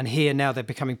 And here now they're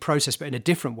becoming processed, but in a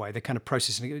different way. They're kind of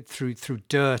processing it through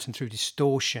dirt and through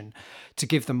distortion to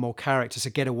give them more character, to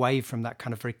get away from that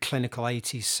kind of very clinical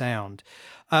 80s sound.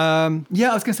 I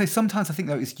was going to say, sometimes I think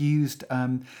that it's used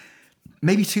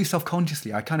maybe too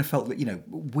self-consciously. I kind of felt that,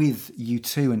 with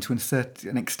U2 and to a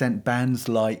certain extent bands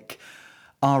like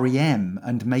REM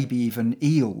and maybe even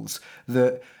Eels,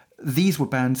 that these were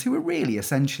bands who were really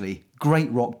essentially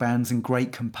great rock bands and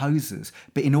great composers,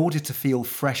 but in order to feel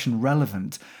fresh and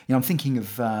relevant, I'm thinking of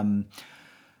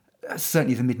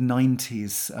certainly the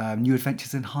mid-90s, New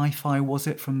Adventures in Hi-Fi, was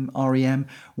it, from REM,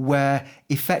 where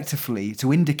effectively,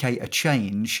 to indicate a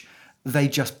change, they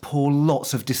just pour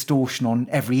lots of distortion on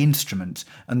every instrument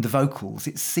and the vocals.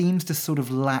 It seems to sort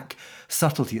of lack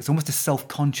subtlety. It's almost a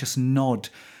self-conscious nod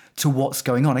to what's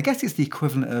going on. I guess it's the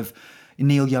equivalent of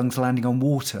Neil Young's Landing on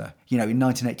Water, in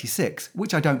 1986,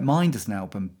 which I don't mind as an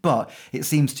album, but it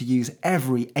seems to use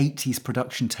every 80s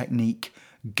production technique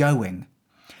going.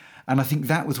 And I think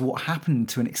that was what happened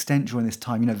to an extent during this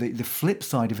time. The flip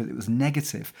side of it that was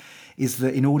negative is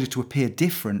that in order to appear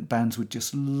different, bands would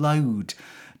just load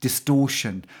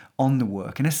distortion on the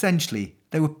work. And essentially,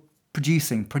 they were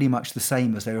producing pretty much the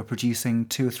same as they were producing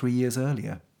 2 or 3 years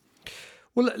earlier.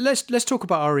 Well, let's talk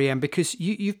about REM, because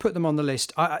you've put them on the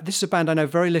list. This is a band I know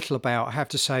very little about. I have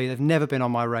to say, they've never been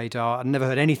on my radar. I've never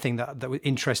heard anything that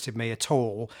interested me at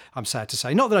all, I'm sad to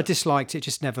say. Not that I disliked it,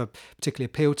 just never particularly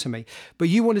appealed to me. But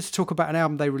you wanted to talk about an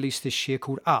album they released this year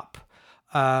called Up,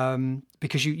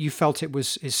 because you felt it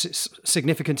is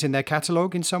significant in their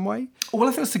catalogue in some way? Well,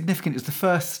 I think it was significant. It was the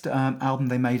first album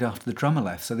they made after the drummer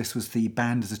left, so this was the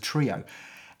band as a trio.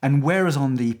 And whereas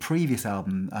on the previous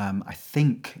album, I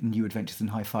think New Adventures in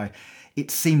Hi-Fi,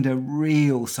 it seemed a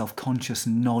real self-conscious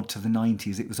nod to the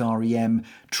 90s. It was REM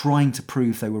trying to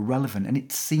prove they were relevant, and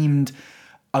it seemed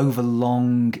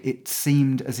overlong. It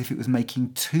seemed as if it was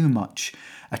making too much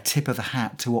a tip of the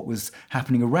hat to what was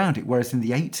happening around it. Whereas in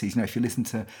the 80s, if you listen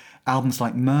to albums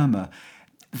like Murmur,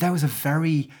 there was a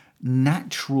very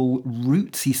natural,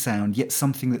 rootsy sound, yet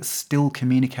something that's still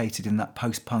communicated in that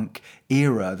post-punk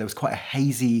era. There was quite a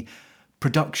hazy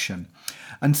production.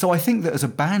 And so I think that as a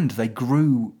band, they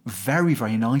grew very,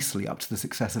 very nicely up to the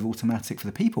success of Automatic for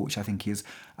the People, which I think is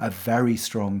a very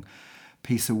strong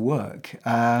piece of work.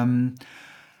 After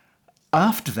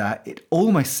that, it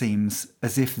almost seems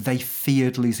as if they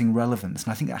feared losing relevance.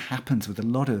 And I think that happens with a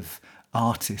lot of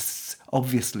artists,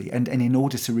 obviously. And in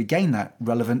order to regain that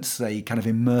relevance, they kind of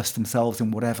immerse themselves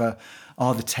in whatever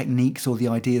are the techniques or the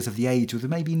ideas of the age, or they're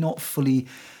maybe not fully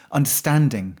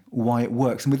understanding why it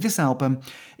works. And with this album,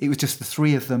 it was just the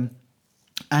three of them.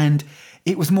 And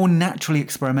it was more naturally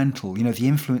experimental. The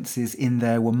influences in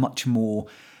there were much more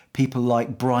people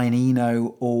like Brian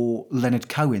Eno or Leonard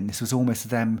Cohen. This was almost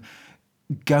them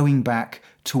going back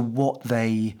to what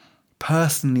they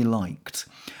personally liked.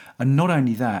 And not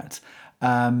only that,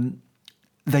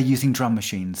 they're using drum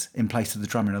machines in place of the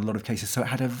drummer in a lot of cases. So it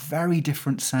had a very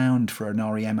different sound for an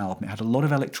REM album. It had a lot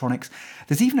of electronics.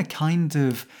 There's even a kind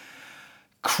of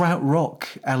krautrock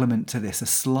element to this, a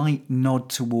slight nod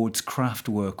towards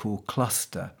Kraftwerk or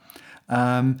Cluster.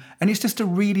 And it's just a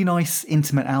really nice,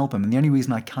 intimate album. And the only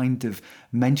reason I kind of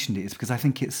mentioned it is because I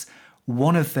think it's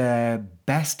one of their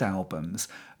best albums,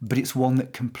 but it's one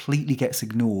that completely gets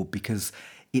ignored because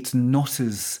it's not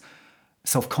as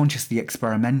self-consciously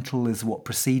experimental as what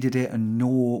preceded it, and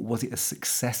nor was it as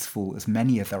successful as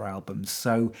many of their albums.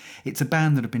 So it's a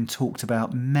band that have been talked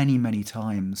about many, many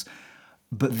times,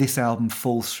 but this album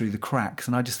falls through the cracks.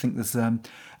 And I just think there's a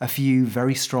few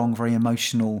very strong, very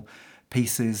emotional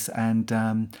pieces, and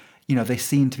they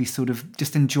seem to be sort of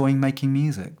just enjoying making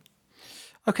music.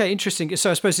 Okay, interesting. So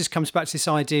I suppose this comes back to this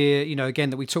idea, again,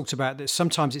 that we talked about, that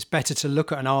sometimes it's better to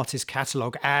look at an artist's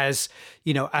catalogue as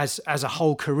a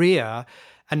whole career,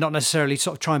 and not necessarily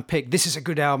sort of try and pick, this is a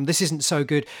good album, this isn't so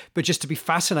good, but just to be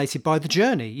fascinated by the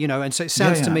journey, And so it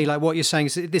sounds to me like what you're saying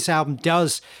is that this album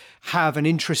does have an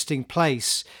interesting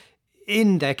place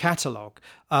in their catalogue,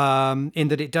 in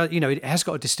that it does, it has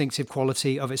got a distinctive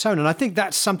quality of its own. And I think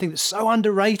that's something that's so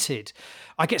underrated.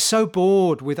 I get so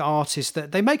bored with artists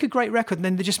that they make a great record and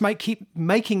then they just keep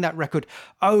making that record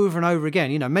over and over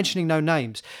again, mentioning no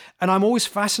names. And I'm always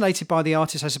fascinated by the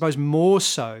artists, I suppose, more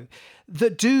so,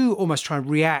 that do almost try and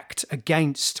react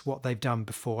against what they've done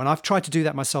before. And I've tried to do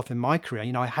that myself in my career.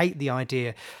 I hate the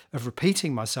idea of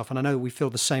repeating myself. And I know we feel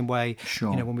the same way,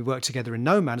 sure, when we work together in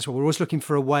No Man as well. We're always looking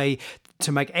for a way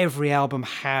to make every album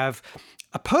have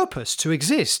a purpose, to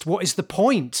exist. What is the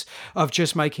point of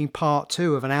just making part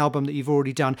two of an album that you've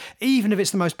already done, even if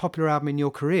it's the most popular album in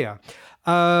your career?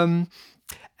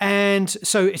 And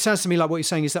so it sounds to me like what you're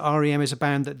saying is that REM is a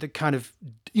band that kind of,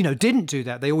 didn't do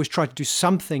that. They always tried to do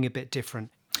something a bit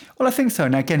different. Well, I think so.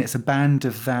 And again, it's a band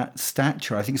of that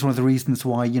stature. I think it's one of the reasons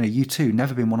why, U2,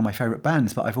 never been one of my favourite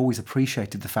bands, but I've always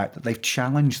appreciated the fact that they've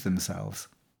challenged themselves.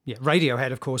 Yeah,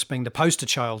 Radiohead, of course, being the poster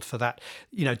child for that,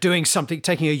 doing something,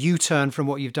 taking a U-turn from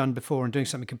what you've done before and doing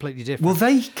something completely different. Well,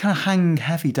 they kind of hang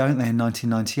heavy, don't they, in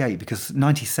 1998, because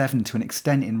 97, to an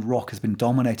extent in rock, has been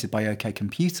dominated by OK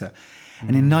Computer.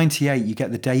 And in 98, you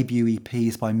get the debut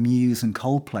EPs by Muse and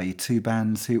Coldplay, two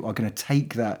bands who are going to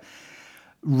take that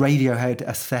Radiohead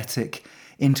aesthetic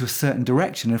into a certain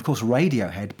direction. And of course,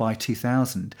 Radiohead, by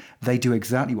 2000, they do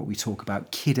exactly what we talk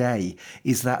about. Kid A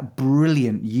is that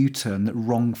brilliant U-turn that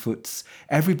wrong-foots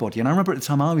everybody. And I remember at the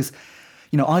time I was,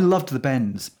 I loved the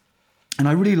Bends, and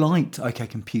I really liked OK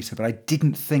Computer, but I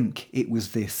didn't think it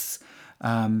was this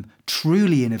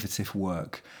truly innovative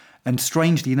work. And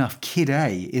strangely enough, Kid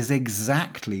A is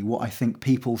exactly what I think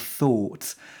people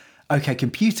thought OK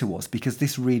Computer was, because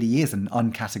this really is an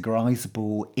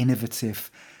uncategorizable,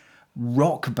 innovative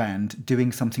rock band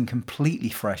doing something completely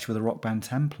fresh with a rock band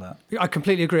template. I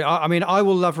completely agree. I mean, I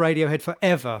will love Radiohead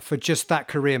forever for just that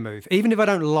career move, even if I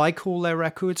don't like all their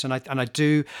records. And I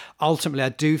do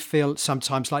feel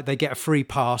sometimes like they get a free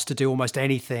pass to do almost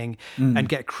anything and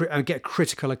get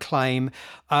critical acclaim.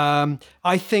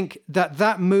 I think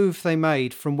that move they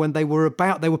made from when they were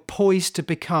poised to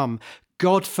become,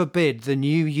 God forbid, the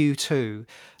new U2,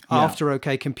 after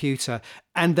OK Computer,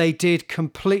 and they did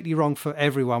completely wrong for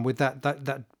everyone with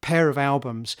that pair of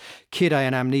albums, Kid A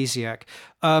and Amnesiac.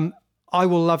 I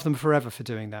will love them forever for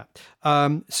doing that.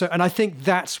 And I think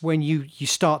that's when you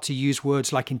start to use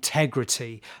words like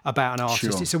integrity about an artist.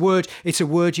 Sure. It's a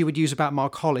word you would use about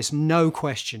Mark Hollis, no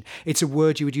question. It's a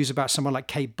word you would use about someone like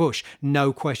Kate Bush,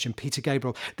 no question. Peter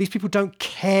Gabriel. These people don't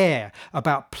care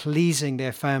about pleasing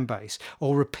their fan base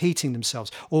or repeating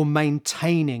themselves or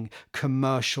maintaining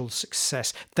commercial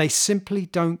success. They simply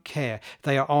don't care.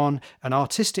 They are on an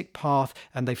artistic path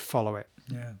and they follow it.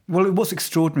 Yeah. Well, what's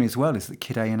extraordinary as well is that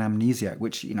Kid A and Amnesiac,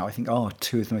 which, I think are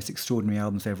two of the most extraordinary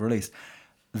albums they've released,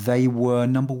 they were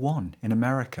number one in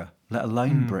America, let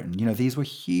alone Britain. These were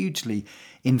hugely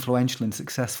influential and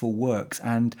successful works,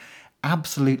 and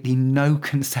absolutely no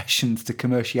concessions to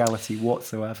commerciality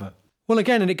whatsoever. Well,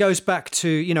 again, and it goes back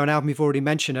to, an album you've already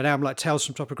mentioned, an album like Tales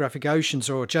from Topographic Oceans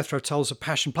or Jethro Tull's A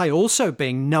Passion Play, also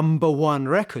being number one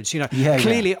records,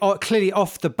 clearly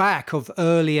off the back of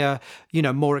earlier,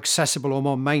 more accessible or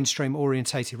more mainstream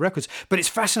orientated records. But it's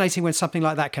fascinating when something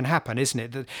like that can happen, isn't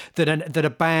it? That a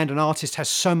band, an artist has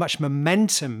so much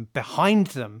momentum behind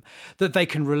them that they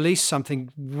can release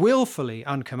something willfully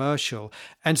uncommercial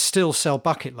and still sell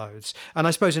bucket loads. And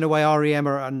I suppose in a way, REM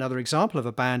are another example of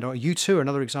a band, or U2 are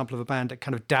another example of a band that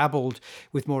kind of dabbled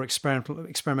with more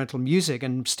experimental music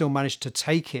and still managed to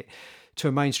take it to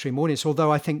a mainstream audience,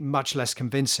 although I think much less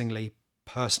convincingly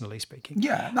personally speaking.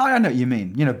 Yeah, I know what you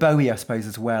mean. Bowie, I suppose,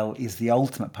 as well, is the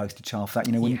ultimate poster child for that.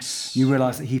 When you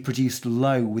realise that he produced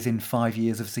Low within 5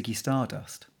 years of Ziggy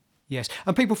Stardust. Yes,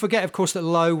 and people forget, of course, that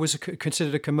Low was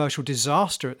considered a commercial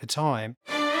disaster at the time.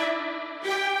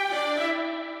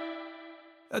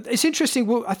 It's interesting.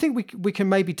 Well, I think we can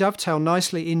maybe dovetail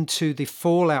nicely into the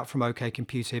fallout from OK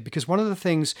Computer, because one of the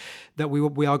things that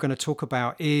we are going to talk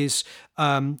about is,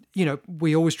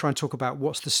 we always try and talk about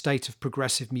what's the state of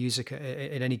progressive music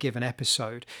at any given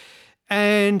episode.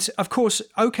 And of course,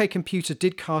 OK Computer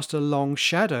did cast a long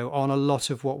shadow on a lot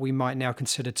of what we might now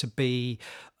consider to be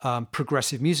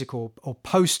progressive music or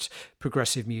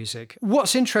post-progressive music.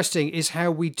 What's interesting is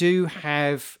how we do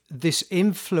have this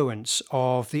influence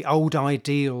of the old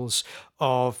ideals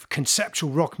of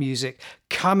conceptual rock music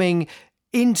coming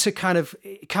into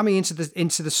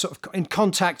the sort of in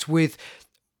contact with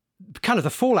kind of the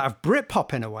fallout of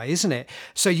Britpop in a way, isn't it?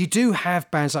 So you do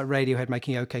have bands like Radiohead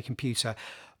making OK Computer.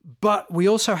 But we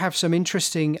also have some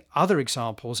interesting other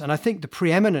examples. And I think the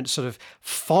preeminent sort of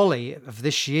folly of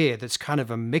this year that's kind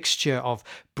of a mixture of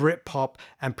Britpop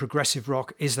and progressive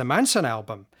rock is the Mansun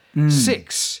album,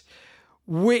 6,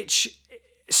 which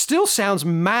still sounds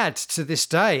mad to this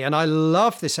day. And I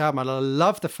love this album. And I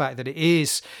love the fact that it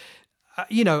is,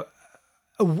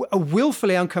 a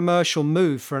willfully uncommercial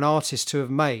move for an artist to have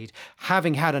made,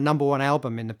 having had a number one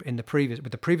album in the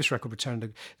previous record, Return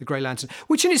of the Grey Lantern,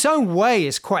 which in its own way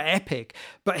is quite epic.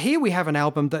 But here we have an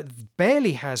album that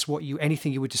barely has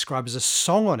anything you would describe as a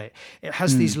song on it. It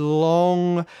has these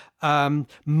long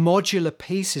modular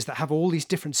pieces that have all these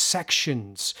different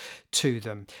sections to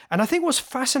them. And I think what's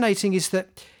fascinating is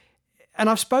that, and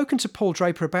I've spoken to Paul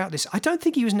Draper about this, I don't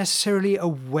think he was necessarily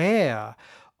aware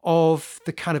of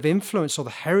the kind of influence or the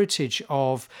heritage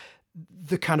of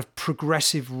the kind of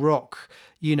progressive rock,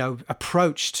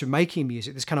 approach to making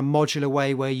music, this kind of modular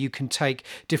way where you can take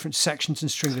different sections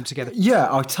and string them together. Yeah,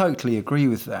 I totally agree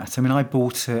with that. I mean, I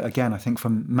bought it, again, I think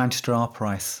from Manchester Art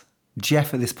Price.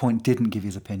 Jeff at this point didn't give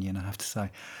his opinion, I have to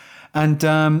say. And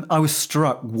I was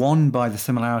struck, one, by the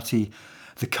similarity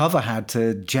the cover had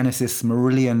to Genesis,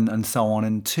 Marillion and so on,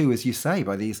 and two, as you say,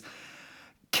 by these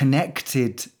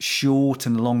connected short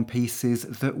and long pieces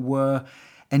that were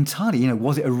entirely,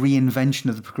 was it a reinvention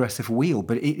of the progressive wheel?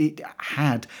 But it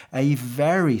had a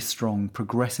very strong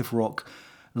progressive rock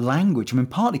language. I mean,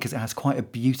 partly because it has quite a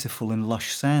beautiful and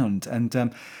lush sound.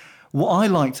 And what I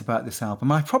liked about this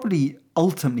album, I probably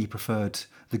ultimately preferred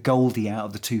the Goldie out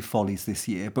of the two Follies this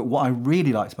year. But what I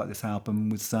really liked about this album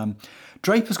was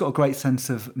Draper's got a great sense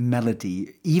of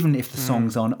melody, even if the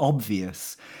songs aren't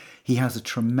obvious. He has a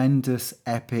tremendous,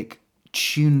 epic,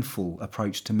 tuneful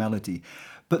approach to melody.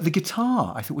 But the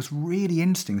guitar, I thought, was really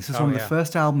interesting. This is one of the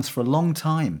first albums for a long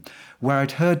time where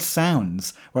I'd heard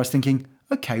sounds where I was thinking,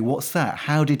 okay, what's that?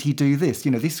 How did he do this?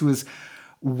 This was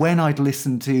when I'd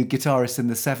listened to guitarists in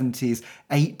the 70s,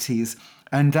 80s,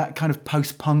 and that kind of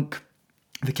post-punk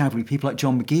vocabulary, people like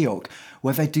John McGeoch,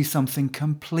 where they'd do something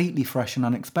completely fresh and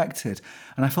unexpected.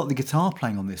 And I felt the guitar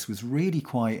playing on this was really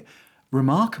quite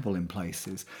remarkable in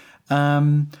places.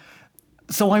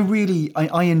 So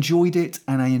I enjoyed it,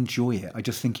 and I enjoy it. I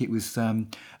just think it was a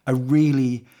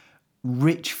really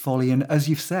rich Folly, and as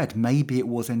you've said, maybe it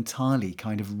was entirely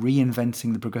kind of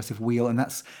reinventing the progressive wheel, and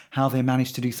that's how they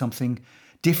managed to do something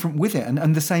different with it.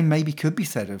 And the same maybe could be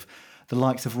said of the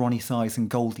likes of Ronnie Size and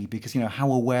Goldie, because,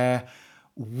 how aware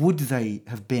would they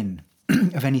have been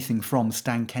of anything from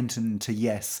Stan Kenton to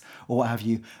Yes or what have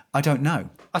you? I don't know.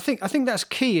 I think that's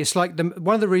key. It's like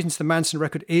one of the reasons the Mansun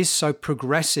record is so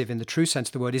progressive in the true sense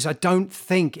of the word is I don't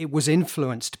think it was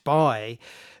influenced by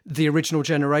the original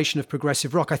generation of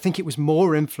progressive rock. I think it was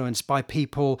more influenced by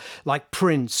people like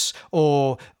Prince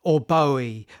or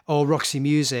Bowie or Roxy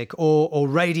Music or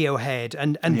Radiohead.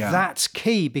 And that's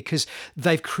key because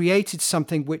they've created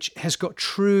something which has got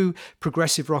true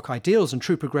progressive rock ideals and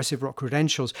true progressive rock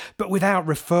credentials, but without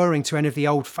referring to any of the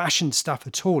old-fashioned stuff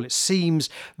at all. It seems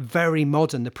very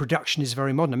modern. The production is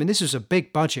very modern. I mean, this is a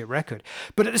big budget record,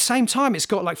 but at the same time, it's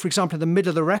got, like, for example, the middle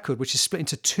of the record, which is split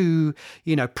into two,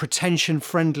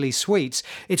 pretension-friendly suites.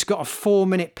 It's got a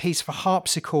 4-minute piece for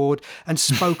harpsichord and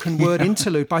spoken word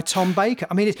interlude by Tom Baker.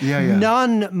 I mean, it's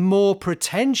none more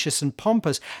pretentious and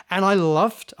pompous, and I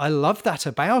loved that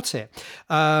about it.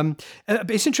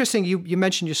 It's interesting. You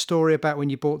mentioned your story about when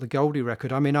you bought the Goldie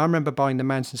record. I mean, I remember buying the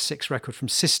Mansun 6 record from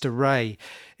Sister Ray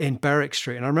in Berwick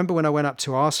Street, and I remember when I went up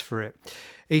to ask for it,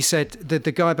 he said,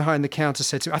 the guy behind the counter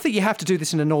said to me, I think you have to do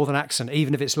this in a northern accent,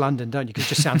 even if it's London, don't you? Because it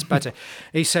just sounds better.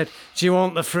 He said, do you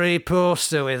want the free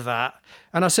poster with that?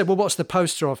 And I said, well, what's the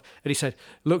poster of? And he said,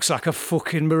 looks like a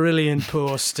fucking Marillion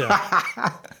poster.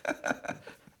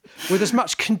 with as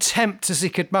much contempt as he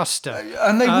could muster.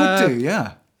 And they would do,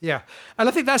 yeah. Yeah. And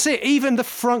I think that's it. Even the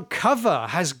front cover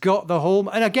has got the whole...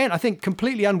 And again, I think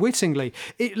completely unwittingly,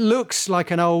 it looks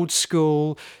like an old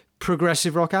school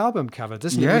progressive rock album cover,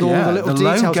 doesn't it? With all the little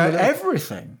details. Logo,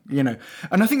 everything, you know.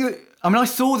 And I think that, I mean, I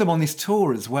saw them on this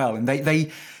tour as well, and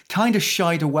they kind of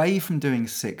shied away from doing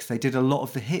Six. They did a lot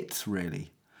of the hits,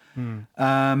 really.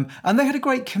 And they had a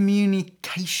great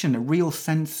communication, a real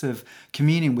sense of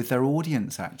communion with their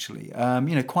audience, actually.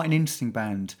 You know, quite an interesting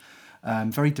band.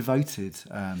 Very devoted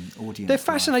audience. They're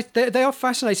fascinating. They are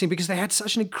fascinating because they had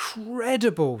such an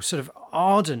incredible sort of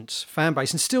ardent fan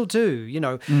base, and still do. You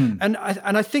know, and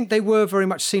I think they were very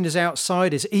much seen as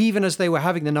outsiders, even as they were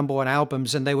having the #1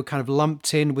 albums, and they were kind of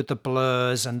lumped in with the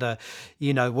Blurs and the,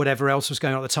 you know, whatever else was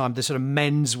going on at the time, the sort of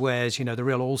menswears, you know, the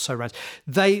real also rans.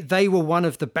 They were one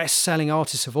of the best selling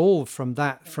artists of all from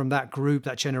that group,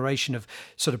 that generation of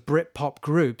sort of Britpop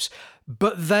groups.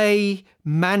 But they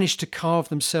managed to carve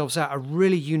themselves out a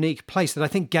really unique place that I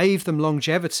think gave them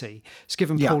longevity. It's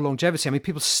given Paul longevity. I mean,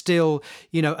 people still,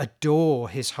 you know, adore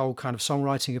his whole kind of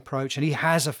songwriting approach, and he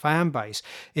has a fan base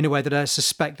in a way that I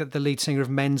suspect that the lead singer of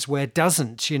Menswear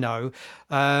doesn't, you know,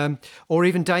 or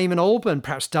even Damon Albarn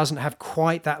perhaps doesn't have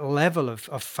quite that level of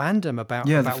fandom about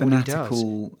the what he does.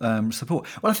 fanatical support.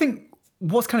 Well, I think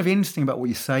what's kind of interesting about what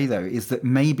you say, though, is that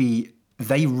maybe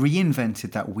they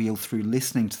reinvented that wheel through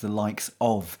listening to the likes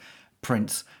of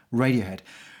Prince, Radiohead.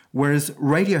 Whereas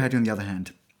Radiohead, on the other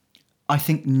hand, I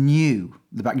think knew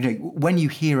the back. You know, when you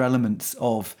hear elements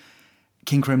of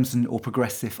King Crimson or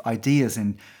progressive ideas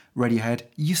in Radiohead,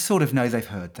 you sort of know they've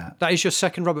heard that. That is your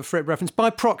second Robert Fripp reference by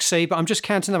proxy, but I'm just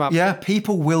counting them up. Yeah,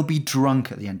 people will be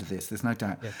drunk at the end of this, there's no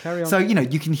doubt. Yeah, carry on. So, you know,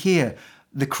 you can hear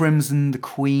the Crimson, the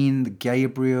Queen, the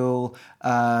Gabriel,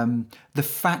 the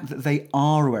fact that they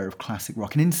are aware of classic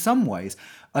rock. And in some ways,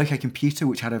 OK Computer,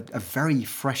 which had a very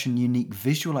fresh and unique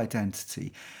visual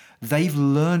identity, they've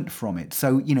learnt from it.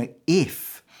 So, you know,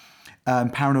 if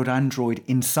Paranoid Android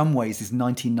in some ways is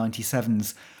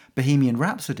 1997's Bohemian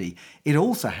Rhapsody, it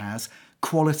also has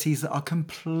qualities that are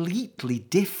completely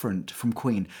different from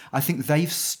Queen. I think they've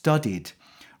studied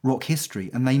rock history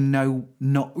and they know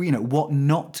what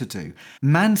not to do.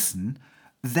 Manson,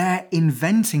 they're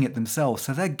inventing it themselves,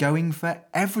 so they're going for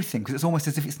everything because it's almost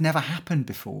as if it's never happened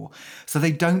before. So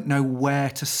they don't know where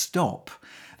to stop.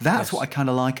 That's what I kind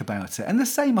of like about it. And the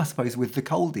same, I suppose, with the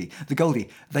Goldie.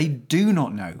 They do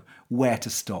not know where to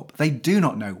stop. They do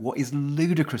not know what is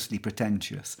ludicrously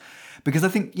pretentious. Because I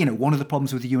think, you know, one of the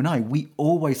problems with you and I, we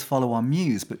always follow our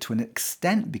muse, but to an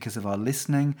extent, because of our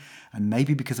listening and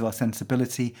maybe because of our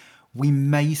sensibility, we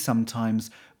may sometimes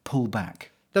pull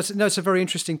back. That's a very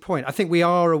interesting point. I think we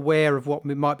are aware of what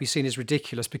might be seen as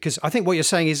ridiculous, because I think what you're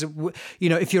saying is, you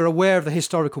know, if you're aware of the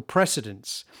historical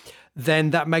precedents, then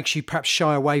that makes you perhaps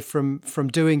shy away from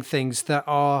doing things that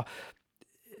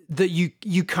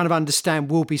you kind of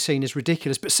understand will be seen as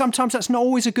ridiculous. But sometimes that's not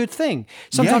always a good thing.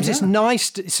 Sometimes it's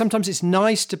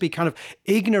nice to be kind of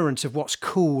ignorant of what's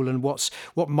cool and what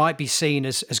might be seen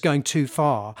as going too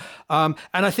far. And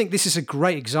I think this is a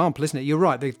great example, isn't it? You're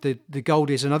right. The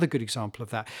Goldie is another good example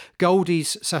of that.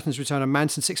 Goldie's Saturn's Return and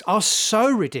Manson 6 are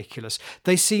so ridiculous.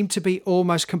 They seem to be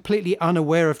almost completely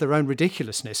unaware of their own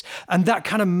ridiculousness. And that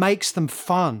kind of makes them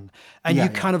fun. And you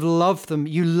kind of love them.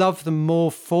 You love them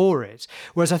more for it.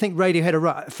 Whereas I think Radiohead are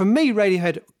right. For me,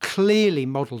 Radiohead clearly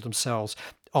modelled themselves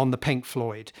on the Pink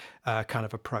Floyd kind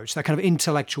of approach, that kind of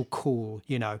intellectual cool,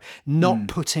 you know, not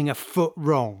putting a foot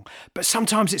wrong. But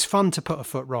sometimes it's fun to put a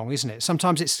foot wrong, isn't it?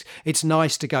 Sometimes it's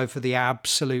nice to go for the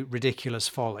absolute ridiculous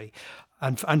folly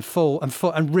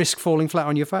and risk falling flat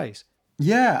on your face.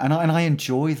 Yeah, and I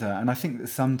enjoy that. And I think that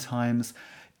sometimes,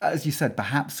 as you said,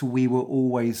 perhaps we were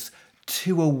always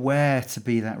too aware to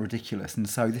be that ridiculous. And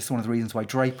so this is one of the reasons why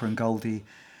Draper and Goldie,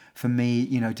 for me,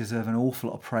 you know, deserve an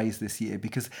awful lot of praise this year,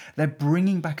 because they're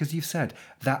bringing back, as you've said,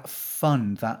 that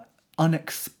fun, that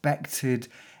unexpected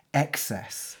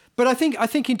excess. But I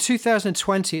think in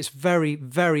 2020, it's very,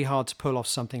 very hard to pull off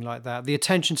something like that. The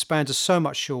attention spans are so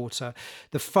much shorter.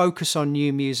 The focus on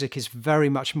new music is very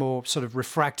much more sort of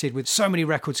refracted with so many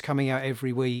records coming out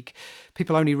every week.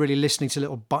 People only really listening to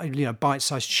little,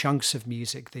 bite-sized chunks of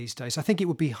music these days. I think it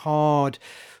would be hard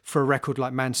for a record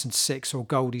like Manson 6 or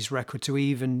Goldie's record to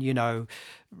even, you know,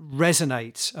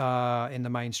 resonate in the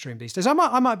mainstream these days. I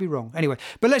might be wrong. Anyway,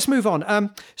 but let's move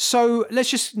on. So let's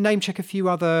just name check a few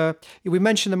other. We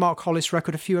mentioned the Mark Hollis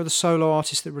record, a few other solo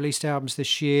artists that released albums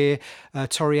this year.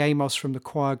 Tori Amos from the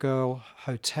Choir Girl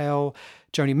Hotel.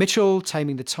 Joni Mitchell,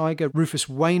 Taming the Tiger. Rufus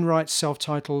Wainwright's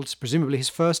self-titled, presumably his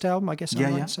first album, I guess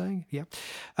I'm right saying. Yeah.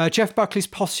 Jeff Buckley's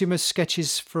posthumous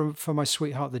sketches for My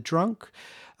Sweetheart the Drunk.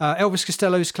 Elvis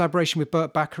Costello's collaboration with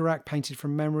Burt Bacharach, Painted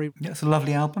from Memory. Yeah, it's a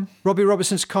lovely album. Robbie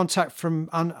Robertson's Contact from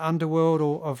Underworld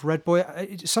or of Red Boy.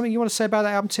 Something you want to say about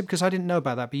that album, Tim? Because I didn't know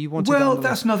about that, but you wanted Well, that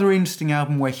that's another interesting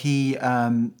album where he's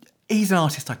an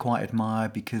artist I quite admire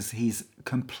because he's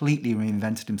completely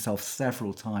reinvented himself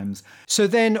several times. So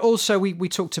then also we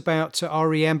talked about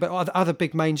REM, but other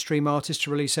big mainstream artists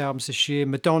to release albums this year.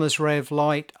 Madonna's Ray of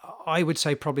Light, I would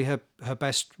say probably her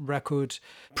best record,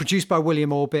 produced by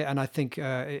William Orbit, and I think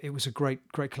it was a great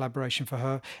collaboration for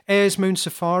her. Air's Moon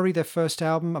Safari, their first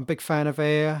album. I'm a big fan of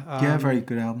Air. Yeah, very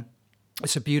good album.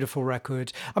 It's a beautiful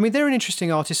record. I mean, they're an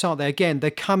interesting artist, aren't they? Again,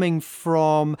 they're coming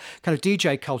from kind of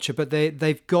DJ culture, but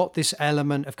they've got this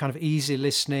element of kind of easy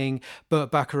listening,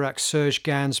 Burt Bacharach, Serge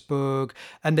Gainsbourg,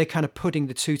 and they're kind of putting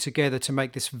the two together to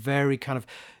make this very kind of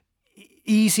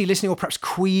easy listening or perhaps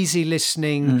queasy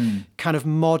listening kind of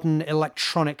modern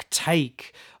electronic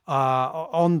take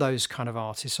on those kind of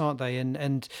artists, aren't they?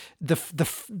 And the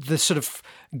sort of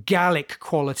Gallic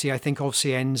quality, I think,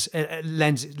 obviously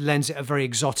lends it a very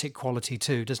exotic quality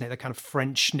too, doesn't it? The kind of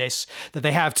Frenchness that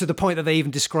they have, to the point that they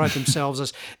even describe themselves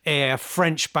as a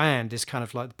French band is kind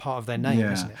of like part of their name,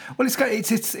 isn't it? Well,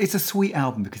 it's a sweet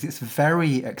album because it's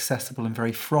very accessible and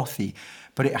very frothy,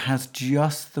 but it has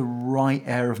just the right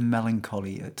air of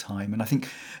melancholy at times. And I think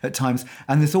at times,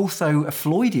 and there's also a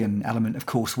Floydian element, of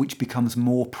course, which becomes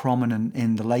more prominent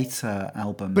in the later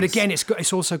albums. But again,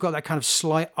 it's also got that kind of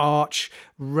slight arch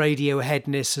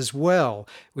Radioheadness as well,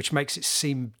 which makes it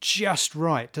seem just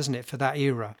right, doesn't it, for that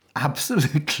era?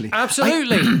 Absolutely.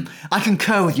 I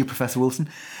concur with you, Professor Wilson.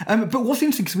 But what's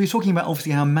interesting, because we were talking about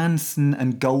obviously how Mansun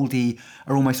and Goldie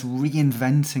are almost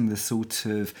reinventing the sort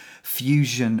of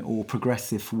fusion or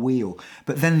progressive wheel.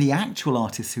 But then the actual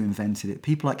artists who invented it,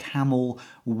 people like Hamill,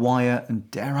 Wyatt,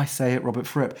 and dare I say it, Robert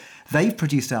Fripp, they've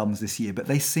produced albums this year, but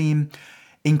they seem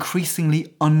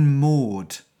increasingly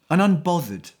unmoored and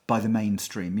unbothered by the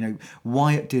mainstream. You know,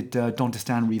 Wyatt did Don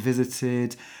Stan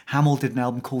Revisited. Hamill did an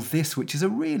album called This, which is a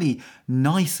really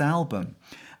nice album.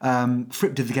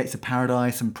 Fripp did The Gates of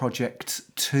Paradise and Project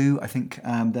 2, I think,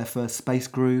 their first Space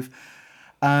Groove.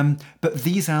 But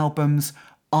these albums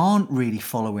aren't really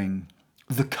following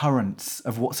the currents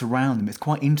of what's around them. It's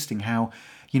quite interesting how,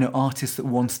 you know, artists that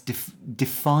once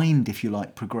defined, if you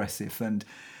like, progressive and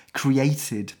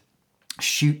created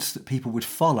shoots that people would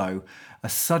follow are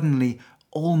suddenly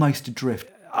almost adrift.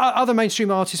 Other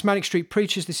mainstream artists, Manic Street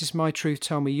Preachers, This Is My Truth,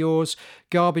 Tell Me Yours,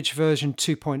 Garbage Version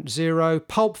 2.0,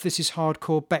 Pulp, This Is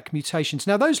Hardcore, Beck Mutations.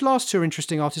 Now, those last two are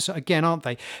interesting artists, again, aren't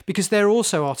they? Because they're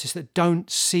also artists that don't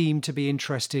seem to be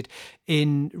interested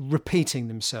in repeating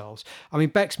themselves. I mean,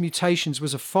 Beck's Mutations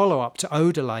was a follow-up to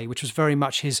Odelay, which was very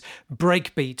much his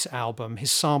breakbeat album,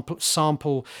 his samplicious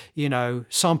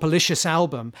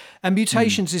album. And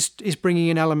Mutations is bringing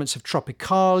in elements of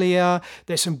Tropicalia.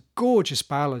 There's some gorgeous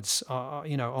ballads,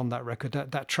 on that record.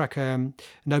 That track,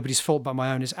 Nobody's Fault But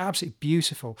My Own, is absolutely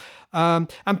beautiful. And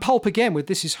Pulp, again, with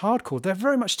This Is Hardcore, they're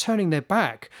very much turning their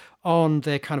back on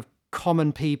their kind of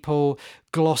common people,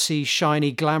 glossy,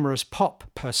 shiny, glamorous pop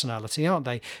personality, aren't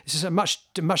they? This is a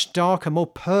much darker, more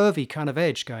pervy kind of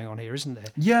edge going on here, isn't there?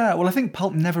 Yeah, well, I think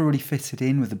Pulp never really fitted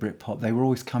in with the Britpop. They were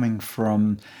always coming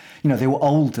from, they were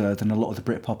older than a lot of the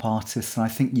Britpop artists, and I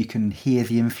think you can hear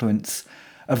the influence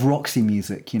of Roxy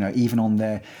music, even in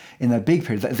their big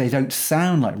period. They don't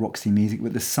sound like Roxy music,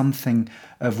 but there's something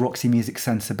of Roxy music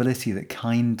sensibility that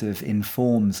kind of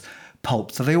informs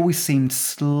Pulp. So they always seemed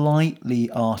slightly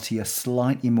artier,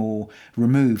 slightly more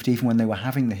removed, even when they were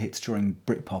having the hits during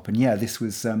Britpop. And yeah, this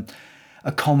was a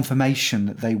confirmation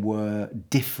that they were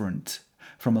different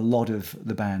from a lot of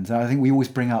the bands. And I think we always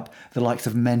bring up the likes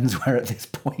of Menswear at this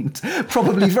point,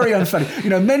 probably very unfairly.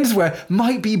 Menswear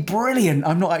might be brilliant.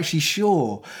 I'm not actually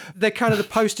sure. They're kind of the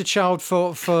poster child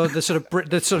for the sort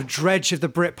of dredge of the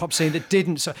Britpop scene that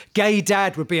didn't. So Gay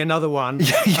Dad would be another one.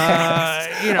 Yes.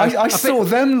 I saw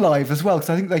them live as well because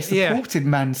I think they supported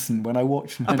Manson when I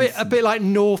watched Manson. A bit like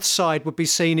Northside would be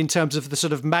seen in terms of the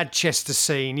sort of Manchester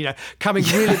scene. Coming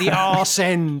really the arse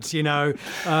end,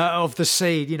 of the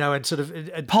scene, and sort of.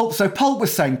 Pulp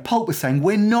was saying,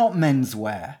 we're not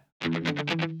Menswear.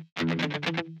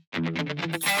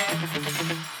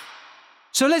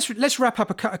 So let's wrap up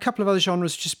a couple of other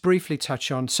genres, just briefly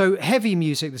touch on. So heavy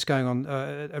music that's going on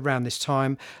around this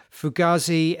time.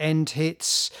 Fugazi, End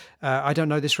Hits. I don't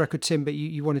know this record, Tim, but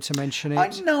you wanted to mention it. I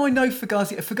know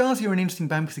Fugazi. Fugazi are an interesting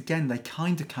band because, again, they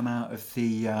kind of come out of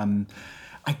the...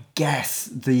 I guess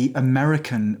the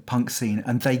American punk scene,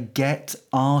 and they get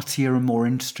artier and more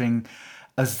interesting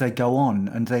as they go on,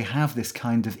 and they have this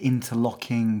kind of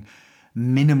interlocking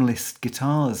minimalist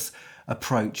guitars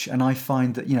approach. And I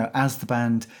find that, as the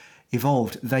band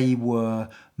evolved, they were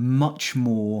much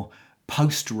more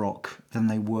post-rock than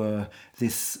they were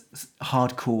this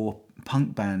hardcore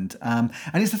punk band. And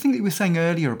it's the thing that you were saying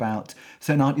earlier about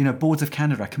certain, Boards of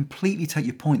Canada. I completely take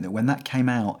your point that when that came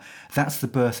out, that's the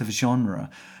birth of a genre.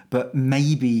 But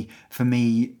maybe for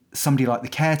me, somebody like The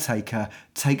Caretaker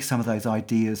takes some of those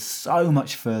ideas so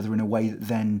much further in a way that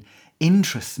then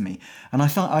interests me. And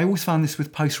I always found this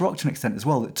with post-rock to an extent as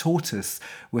well, that Tortoise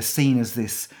were seen as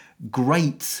this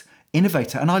great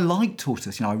innovator. And I like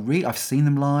Tortoise. I've seen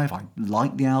them live. I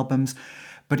like the albums.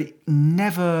 But it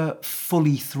never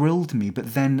fully thrilled me.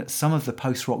 But then some of the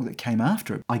post-rock that came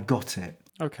after it, I got it.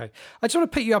 Okay. I just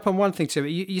want to pick you up on one thing, too.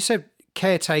 You said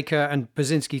Caretaker and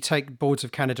Basinski take Boards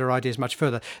of Canada ideas much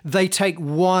further. They take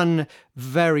one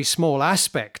very small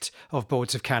aspect of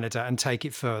Boards of Canada and take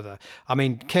it further. I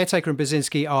mean, Caretaker and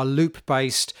Basinski are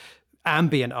loop-based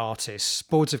ambient artists.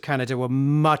 Boards of Canada were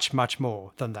much, much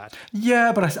more than that.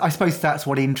 Yeah, but I suppose that's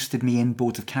what interested me in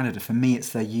Boards of Canada. For me,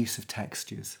 it's their use of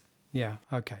textures. Yeah,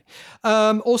 okay.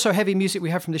 Also heavy music we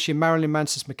have from this year, Marilyn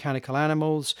Manson's Mechanical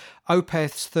Animals,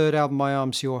 Opeth's third album, My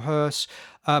Arms, Your Hearse,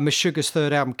 Meshuggah's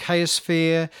third album,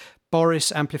 Chaosphere,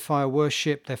 Boris, Amplifier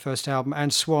Worship, their first album,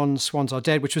 and Swans Are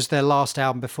Dead, which was their last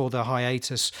album before the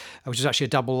hiatus, which was actually a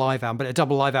double live album, but a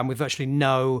double live album with virtually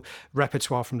no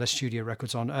repertoire from their studio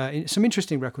records on. Some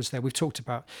interesting records there. We've talked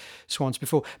about Swans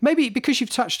before. Maybe because you've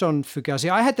touched on Fugazi,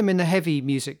 I had them in the heavy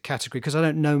music category because I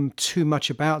don't know too much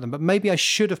about them, but maybe I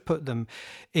should have put them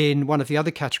in one of the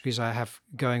other categories I have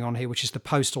going on here, which is the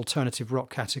post-alternative rock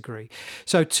category.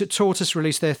 So Tortoise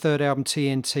released their third album,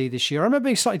 TNT, this year. I remember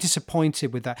being slightly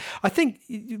disappointed with that. I think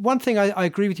one thing I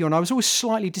agree with you on, I was always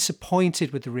slightly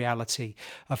disappointed with the reality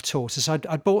of Tortoise. I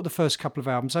bought the first couple of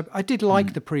albums. I did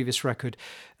like the previous record,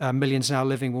 Millions Now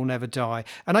Living Will Never Die.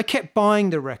 And I kept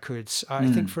buying the records, I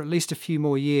think, for at least a few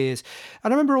more years.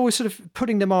 And I remember always sort of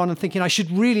putting them on and thinking I should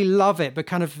really love it, but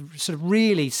kind of sort of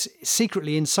really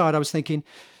secretly inside I was thinking,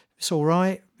 it's all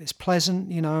right, it's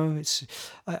pleasant,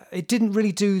 it didn't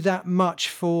really do that much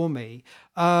for me.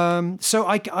 So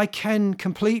I can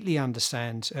completely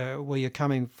understand where you're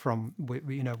coming from, when it's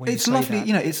you say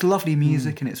lovely, that. It's lovely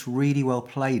music and it's really well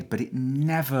played, but it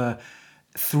never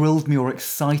thrilled me or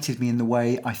excited me in the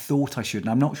way I thought I should. And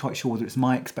I'm not quite sure whether it's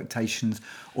my expectations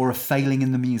or a failing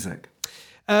in the music.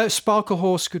 Sparkle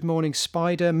Horse, Good Morning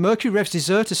Spider, Mercury Rev's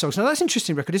Deserter Songs. Now that's an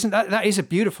interesting record, isn't that? That is a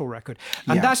beautiful record.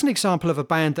 And that's an example of a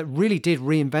band that really did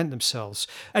reinvent themselves.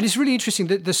 And it's really interesting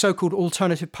that the so-called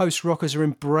alternative post-rockers are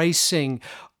embracing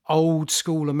old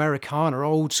school Americana,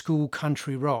 old school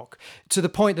country rock, to the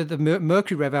point that the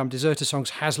Mercury Rev album Deserter Songs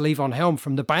has Levon Helm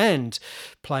from the band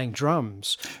playing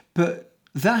drums. But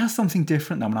that has something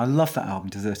different now. I mean, I love that album,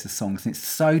 Deserter Songs, and it's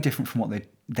so different from what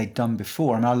they'd done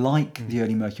before. And I like the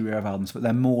early Mercury Rev albums, but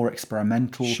they're more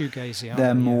experimental. Shoegazy,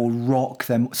 they're more rock.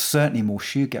 They're certainly more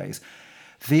shoegaze.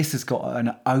 This has got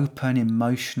an open,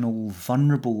 emotional,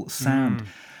 vulnerable sound.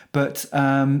 But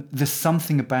there's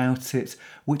something about it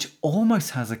which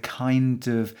almost has a kind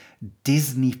of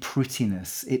Disney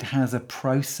prettiness. It has a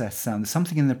process sound. There's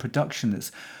something in the production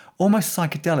that's almost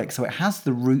psychedelic. So it has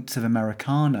the roots of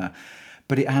Americana,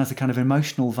 but it has a kind of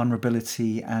emotional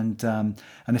vulnerability and a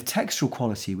textural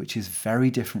quality which is very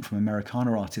different from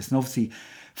Americana artists. And obviously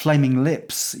Flaming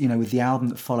Lips, with the album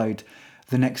that followed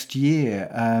the next year,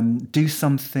 do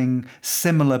something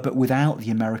similar but without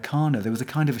the Americana. There was a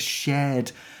kind of a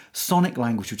shared sonic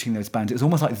language between those bands. It was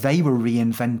almost like they were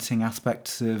reinventing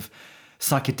aspects of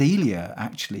psychedelia,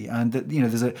 actually. And that,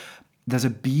 there's a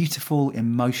beautiful,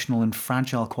 emotional and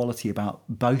fragile quality about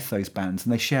both those bands,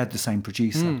 and they shared the same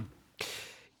producer.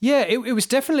 Yeah, it was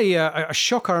definitely a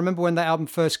shock. I remember when that album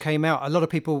first came out, a lot of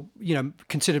people,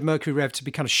 considered Mercury Rev to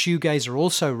be kind of shoegaze or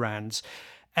also rands,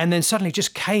 and then suddenly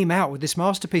just came out with this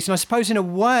masterpiece. And I suppose in a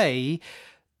way,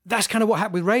 that's kind of what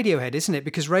happened with Radiohead, isn't it?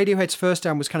 Because Radiohead's first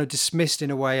album was kind of dismissed in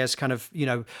a way as kind of,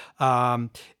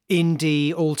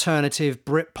 indie, alternative,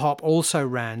 Britpop also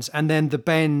rans. And then the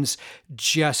Bends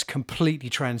just completely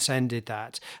transcended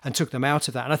that and took them out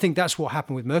of that. And I think that's what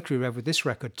happened with Mercury Rev with this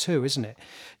record too, isn't it?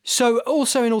 So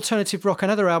also in alternative rock,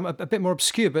 another album, a bit more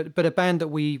obscure, but a band that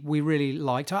we really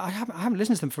liked. I haven't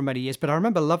listened to them for many years, but I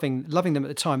remember loving them at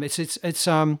the time. It's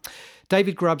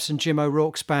David Grubbs and Jim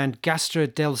O'Rourke's band Gastra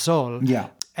del Sol. Yeah.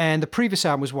 And the previous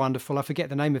album was wonderful. I forget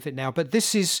the name of it now, but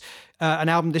this is an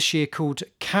album this year called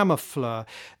Camoufleur.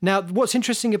 Now, what's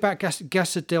interesting about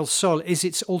Gaster del Sol is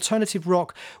it's alternative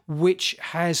rock, which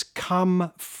has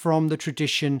come from the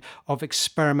tradition of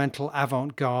experimental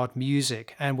avant-garde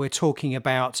music. And we're talking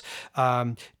about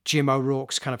Jim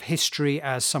O'Rourke's kind of history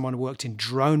as someone who worked in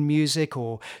drone music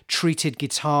or treated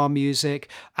guitar music,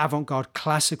 avant-garde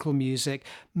classical music,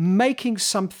 making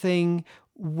something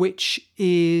which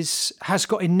has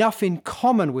got enough in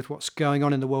common with what's going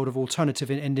on in the world of alternative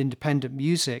and independent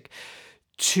music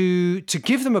to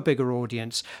give them a bigger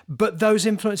audience. But those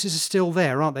influences are still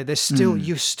there, aren't they? They're still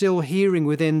You're still hearing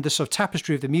within the sort of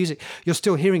tapestry of the music, you're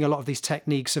still hearing a lot of these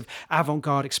techniques of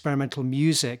avant-garde experimental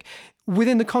music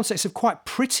within the context of quite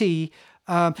pretty.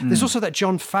 There's also that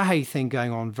John Fahey thing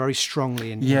going on very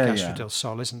strongly in Gaster del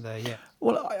Sol, isn't there? Yeah.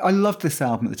 Well, I loved this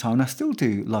album at the time, and I still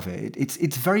do love it.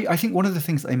 It's very. I think one of the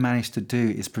things that they managed to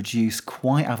do is produce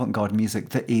quite avant-garde music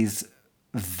that is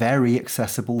very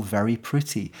accessible, very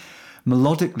pretty.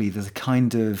 Melodically, there's a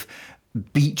kind of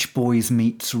Beach Boys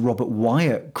meets Robert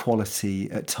Wyatt quality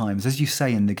at times. As you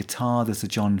say, in the guitar, there's a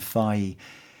John Fahey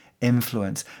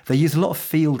influence. They use a lot of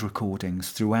field recordings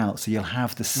throughout, so you'll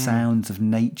have the sounds of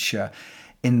nature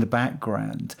in the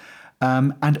background.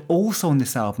 And also on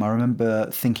this album, I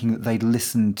remember thinking that they'd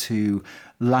listened to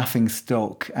Laughing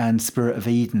Stock and Spirit of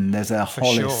Eden. There's a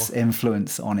Hollis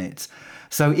influence on it.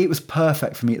 So it was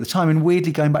perfect for me at the time. And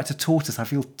weirdly, going back to Tortoise, I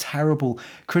feel terrible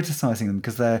criticising them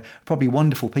because they're probably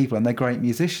wonderful people and they're great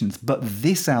musicians. But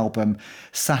this album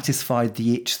satisfied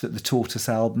the itch that the Tortoise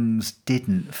albums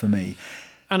didn't for me.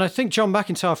 And I think John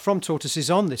McIntyre from Tortoise is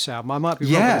on this album. I might be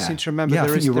wrong, but I seem to remember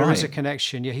there is a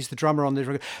connection. Yeah, he's the drummer on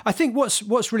the. I think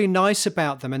what's really nice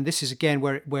about them, and this is again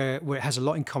where it has a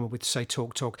lot in common with, say,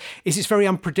 Talk Talk, is it's very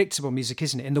unpredictable music,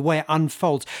 isn't it? In the way it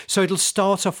unfolds. So it'll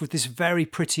start off with this very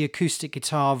pretty acoustic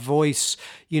guitar voice,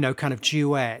 kind of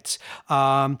duet,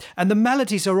 and the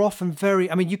melodies are often very.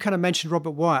 I mean, you kind of mentioned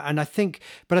Robert Wyatt, and I think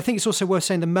it's also worth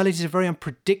saying the melodies are very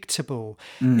unpredictable.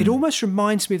 It almost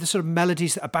reminds me of the sort of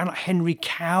melodies that a band like Henry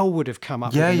Cow would have come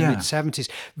up with in the mid-70s.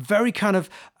 Very kind of,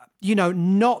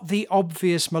 not the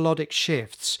obvious melodic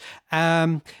shifts.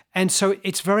 And so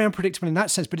it's very unpredictable in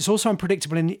that sense, but it's also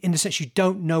unpredictable in the sense you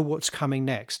don't know what's coming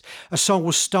next. A song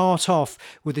will start off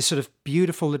with this sort of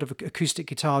beautiful little acoustic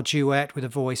guitar duet with a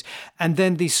voice, and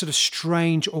then these sort of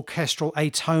strange orchestral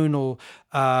atonal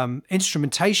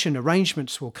instrumentation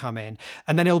arrangements will come in,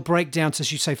 and then it'll break down to,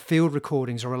 as you say, field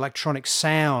recordings or electronic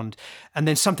sound, and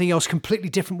then something else completely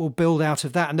different will build out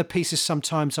of that, and the pieces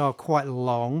sometimes are quite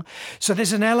long. So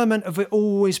there's an element of it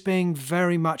always being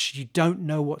very much you don't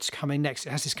know what's coming next. It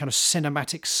has this kind of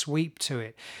cinematic sweep to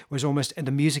it, whereas almost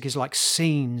the music is like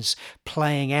scenes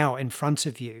playing out in front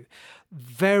of you.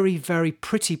 Very, very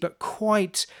pretty, but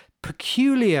quite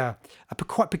peculiar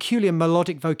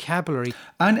melodic vocabulary.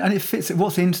 And it fits.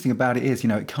 What's interesting about it is,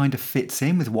 it kind of fits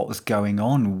in with what was going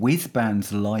on with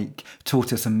bands like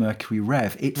Tortoise and Mercury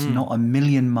Rev. It's not a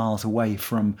million miles away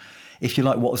from, if you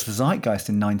like, what was the zeitgeist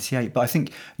in 98. But I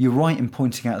think you're right in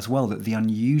pointing out as well that the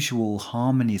unusual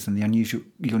harmonies and the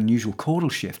unusual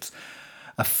chordal shifts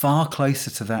are far closer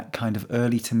to that kind of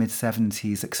early to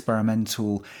mid-70s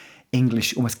experimental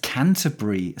English, almost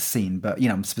Canterbury scene. But,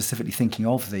 I'm specifically thinking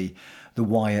of the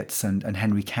Wyatts and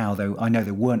Henry Cow, though I know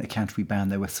they weren't a Canterbury band.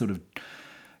 They were sort of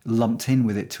lumped in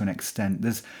with it to an extent.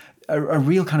 There's a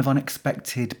real kind of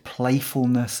unexpected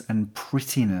playfulness and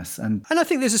prettiness, and I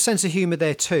think there's a sense of humour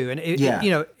there too. And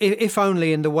if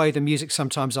only in the way the music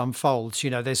sometimes unfolds.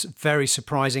 There's very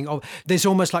surprising. There's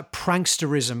almost like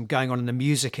pranksterism going on in the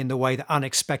music in the way that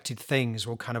unexpected things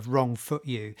will kind of wrong foot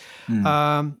you.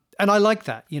 And I like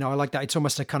that. I like that. It's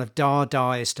almost a kind of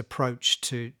Dadaist approach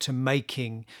to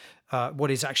making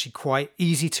what is actually quite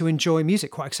easy to enjoy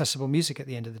music, quite accessible music at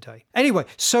the end of the day. Anyway,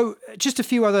 so just a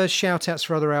few other shout-outs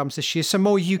for other albums this year. Some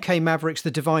more UK Mavericks,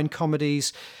 The Divine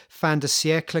Comedies, Fin de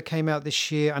Siècle came out this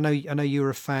year. I know you were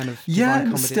a fan of Divine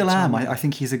Comedy. Still am. I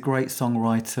think he's a great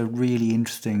songwriter, really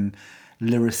interesting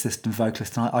lyricist and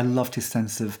vocalist. And I loved his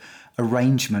sense of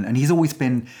arrangement. And he's always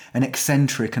been an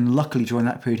eccentric, and luckily during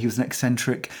that period he was an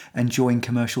eccentric enjoying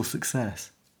commercial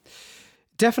success.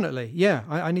 Definitely, yeah.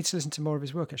 I need to listen to more of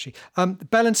his work, actually.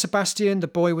 Belle and Sebastian, The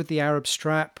Boy with the Arab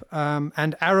Strap,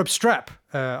 and Arab Strap,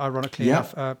 ironically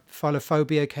enough.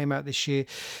 Philophobia came out this year.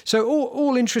 So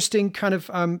all interesting kind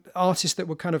of artists that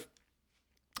were kind of,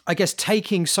 I guess,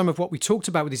 taking some of what we talked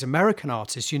about with these American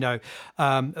artists,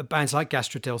 bands like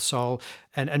Gaster del Sol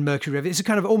and Mercury Rev. It's a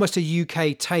kind of almost a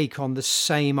UK take on the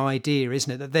same idea,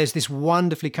 isn't it? That there's this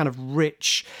wonderfully kind of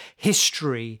rich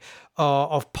history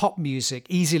of pop music,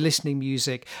 easy listening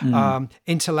music,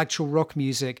 intellectual rock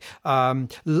music,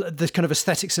 the kind of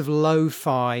aesthetics of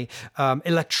lo-fi,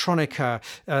 electronica,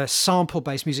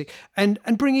 sample-based music, and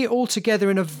bringing it all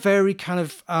together in a very kind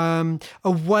of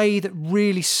a way that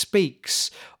really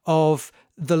speaks of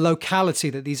the locality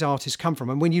that these artists come from.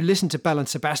 And when you listen to Belle and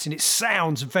Sebastian, it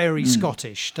sounds very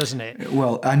Scottish, doesn't it?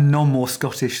 Well, and none more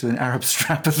Scottish than Arab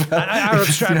Strap as well. Arab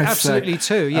Strap, absolutely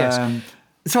too, yes.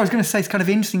 So I was going to say, it's kind of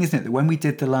interesting, isn't it, that when we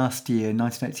did the last year,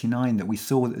 1989, that we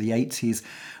saw that the 80s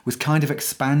was kind of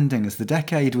expanding. As the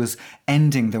decade was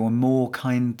ending, there were more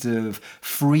kind of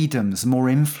freedoms, more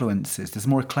influences, there's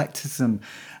more eclecticism.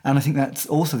 And I think that's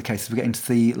also the case as we get into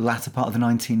the latter part of the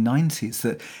 1990s,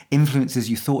 that influences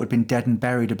you thought had been dead and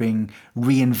buried are being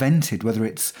reinvented, whether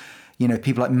it's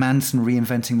people like Mansun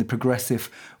reinventing the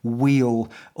progressive wheel,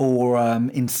 or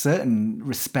in certain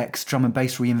respects, drum and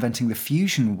bass reinventing the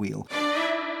fusion wheel.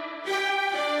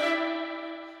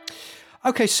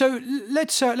 Okay, so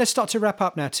let's start to wrap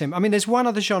up now, Tim. I mean, there's one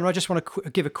other genre I just want to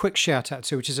give a quick shout out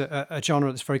to, which is a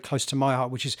genre that's very close to my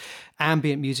heart, which is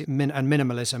ambient music and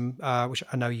minimalism, which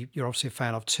I know you're obviously a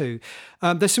fan of too.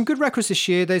 There's some good records this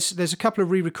year. There's a couple of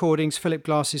re-recordings. Philip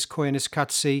Glass's Koyanis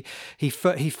Katsi.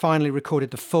 He finally recorded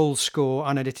the full score,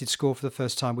 unedited score for the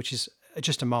first time, which is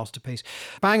just a masterpiece.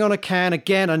 Bang on a Can,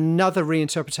 again, another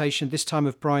reinterpretation, this time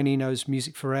of Brian Eno's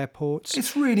Music for Airports.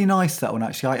 It's really nice, that one,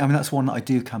 actually. I mean, that's one that I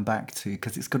do come back to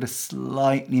because it's got a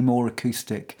slightly more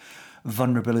acoustic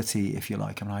vulnerability, if you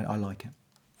like. I mean, I like it.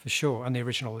 For sure. And the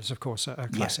original is, of course, a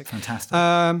classic. Yeah,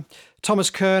 fantastic.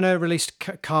 Thomas Kerner released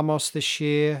Karmos this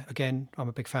year. Again, I'm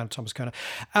a big fan of Thomas Kerner.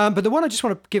 But the one I just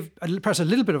want to give perhaps a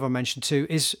little bit of a mention to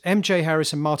is MJ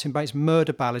Harris and Martin Bates'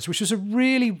 Murder Ballads, which was a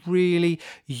really, really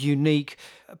unique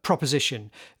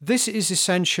proposition. This is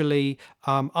essentially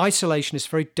isolationist,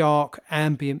 very dark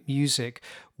ambient music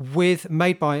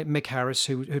made by Mick Harris,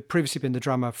 who had previously been the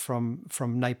drummer from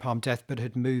Napalm Death, but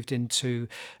had moved into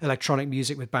electronic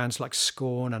music with bands like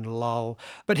Scorn and Lull.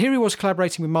 But here he was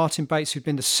collaborating with Martin Bates, who'd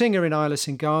been the singer in Eyeless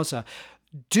in Gaza,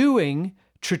 doing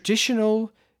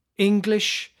traditional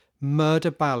English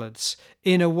murder ballads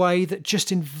in a way that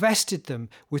just invested them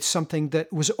with something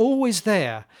that was always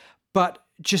there, but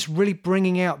just really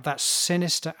bringing out that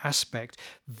sinister aspect.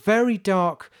 Very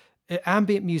dark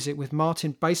ambient music with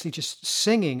Martin basically just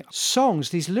singing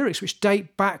songs, these lyrics which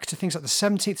date back to things like the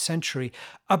 17th century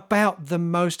about the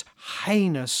most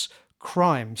heinous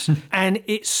crimes. And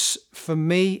for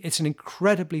me, it's an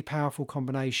incredibly powerful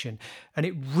combination, and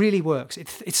it really works.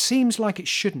 It seems like it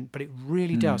shouldn't, but it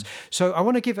really does. So I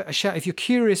want to give it a shout. If you're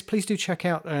curious, please do check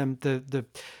out the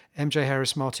MJ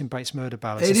Harris, Martin Bates Murder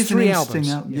Ballads. It is 3 interesting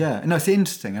albums. Yeah, no, it's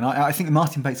interesting. And I think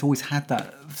Martin Bates always had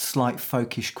that slight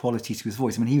folkish quality to his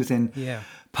voice. I mean, he was in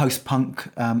post-punk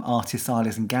artists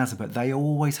Eyeless in Gaza, but they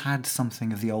always had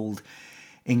something of the old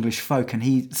English folk, and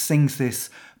he sings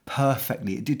this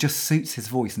perfectly. It just suits his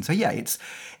voice. And so, yeah,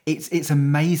 it's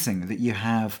amazing that you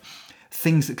have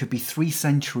things that could be 3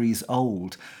 centuries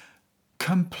old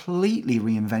completely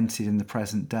reinvented in the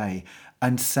present day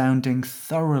and sounding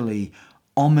thoroughly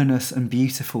ominous and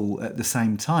beautiful at the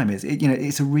same time.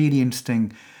 It's a really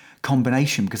interesting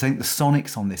combination, because I think the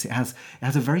sonics on this, it has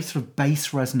a very sort of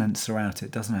bass resonance throughout it,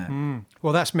 doesn't it?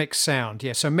 Well, that's Mick's sound,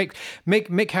 yeah. So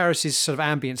Mick Harris's sort of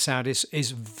ambient sound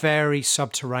is very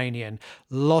subterranean,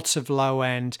 lots of low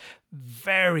end,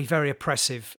 very, very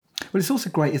oppressive. Well, it's also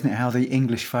great, isn't it, how the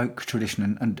English folk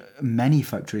tradition and many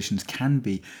folk traditions can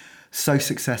be so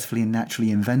successfully and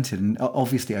naturally invented. And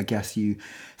obviously, I guess you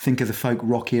think of the folk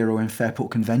rock era when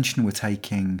Fairport Convention were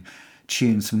taking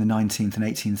tunes from the 19th and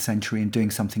 18th century and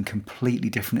doing something completely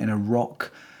different in a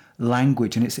rock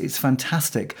language. And it's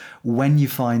fantastic when you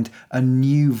find a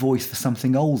new voice for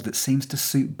something old that seems to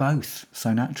suit both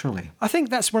so naturally. I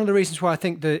think that's one of the reasons why I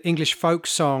think the English folk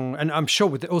song, and I'm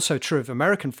sure also true of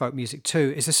American folk music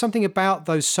too, is there's something about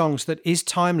those songs that is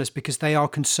timeless, because they are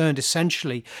concerned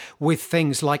essentially with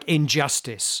things like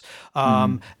injustice,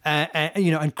 and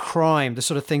crime, the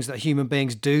sort of things that human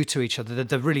beings do to each other,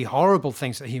 the really horrible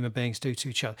things that human beings do to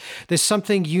each other. There's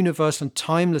something universal and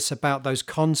timeless about those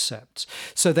concepts.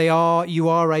 So you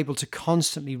are able to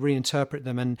constantly reinterpret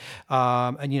them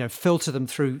and filter them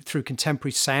through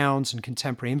contemporary sounds and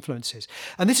contemporary influences.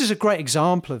 And this is a great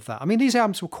example of that. I mean, these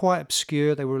albums were quite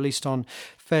obscure. They were released on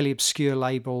fairly obscure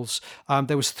labels.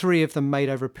 There was 3 of them made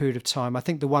over a period of time. I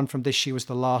think the one from this year was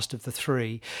the last of the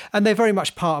 3. And they're very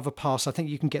much part of a past. I think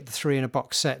you can get the 3 in a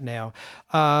box set now.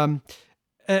 And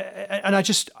I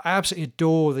absolutely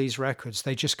adore these records.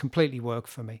 They just completely work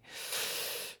for me.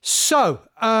 So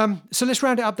let's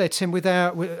round it up there, Tim, with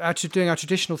doing our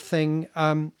traditional thing.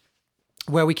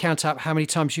 where we count up how many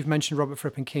times you've mentioned Robert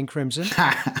Fripp and King Crimson.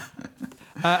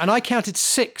 And I counted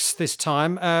 6 this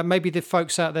time. Maybe the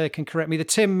folks out there can correct me. The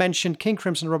Tim mentioned King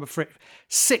Crimson and Robert Fripp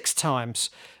 6 times.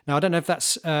 Now, I don't know if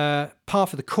that's par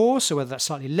for the course or whether that's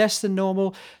slightly less than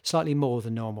normal, slightly more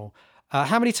than normal.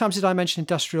 How many times did I mention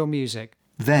industrial music?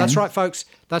 That's right, folks.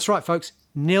 That's right, folks.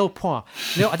 Nil point.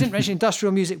 No, I didn't mention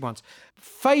industrial music once.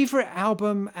 Favourite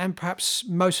album and perhaps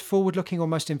most forward-looking or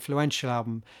most influential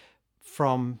album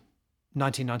from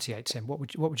 1998, Tim? What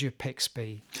would your picks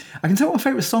be? I can tell what my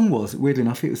favourite song was. Weirdly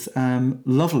enough, it was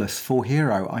Loveless for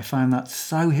Hero. I found that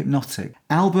so hypnotic.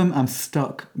 Album, I'm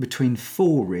stuck between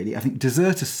 4, really. I think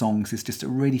Deserter Songs is just a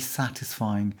really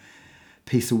satisfying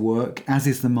piece of work, as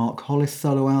is the Mark Hollis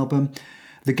solo album.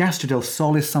 The Gastro del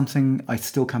Sol is something I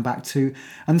still come back to.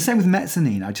 And the same with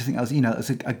Mezzanine. I just think that was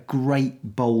a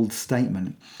great, bold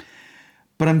statement.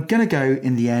 But I'm going to go,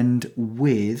 in the end,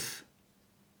 with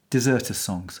Deserter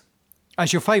Songs.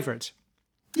 As your favourite?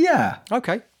 Yeah.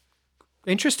 Okay.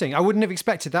 Interesting. I wouldn't have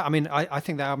expected that. I mean, I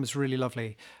think that album is really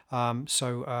lovely. I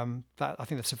think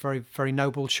that's a very, very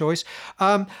noble choice.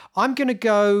 I'm going to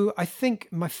go, I think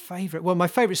my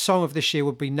favourite song of this year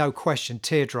would be no question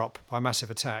Teardrop by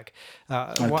Massive Attack.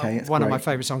 One of my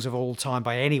favourite songs of all time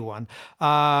by anyone.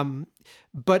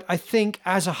 But I think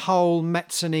as a whole,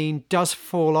 Mezzanine does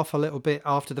fall off a little bit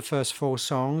after the first 4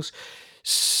 songs.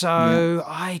 So yeah.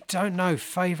 I don't know.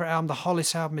 Favourite album, the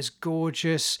Hollis album is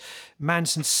gorgeous.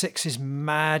 Mansun 6 is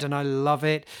mad and I love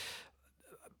it.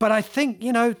 But I think,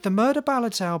 the Murder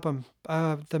Ballads album,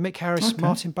 the Mick Harris,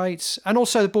 Martin Bates, and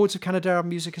also the Boards of Canada album,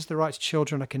 Music is the Right to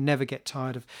Children. I can never get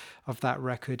tired of that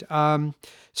record.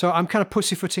 So I'm kind of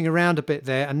pussyfooting around a bit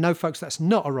there. And no, folks, that's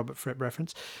not a Robert Fripp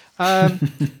reference.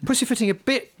 Pussyfooting a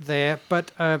bit there,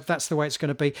 but that's the way it's going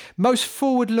to be. Most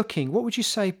forward-looking, what would you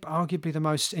say arguably the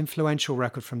most influential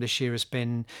record from this year has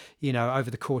been, over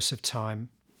the course of time?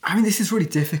 I mean, this is really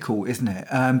difficult, isn't it?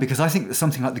 Because I think that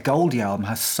something like the Goldie album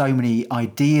has so many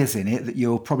ideas in it that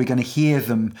you're probably going to hear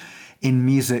them in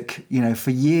music, for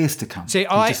years to come. See, it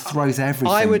just throws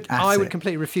everything. I would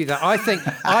completely refute that. I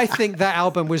think that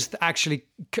album was actually,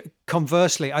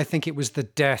 conversely, I think it was the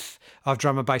death of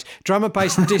drum and bass. Drum and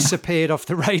bass disappeared off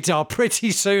the radar pretty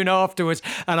soon afterwards,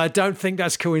 and I don't think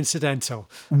that's coincidental.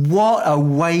 What a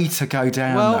way to go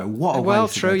down, though. What a way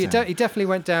to go down. He definitely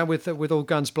went down with all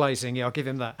guns blazing. Yeah, I'll give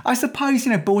him that. I suppose,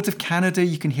 Boards of Canada,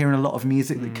 you can hear in a lot of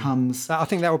music that comes I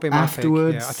think that would be my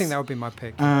afterwards. pick. Yeah, I think that would be my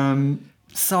pick.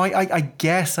 So I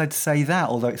guess I'd say that,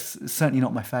 although it's certainly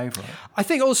not my favourite. I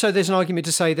think also there's an argument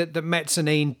to say that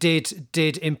Mezzanine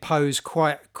did impose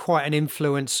quite an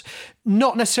influence,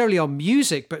 not necessarily on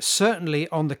music, but certainly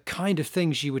on the kind of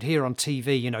things you would hear on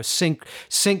TV,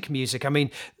 sync music. I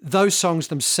mean, those songs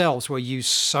themselves were used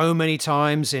so many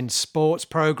times in sports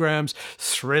programs,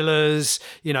 thrillers,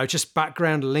 just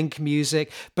background link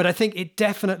music. But I think it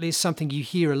definitely is something you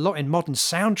hear a lot in modern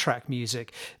soundtrack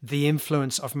music, the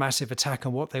influence of Massive Attack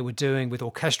and what they were doing with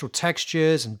orchestral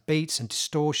textures and beats and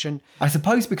distortion. I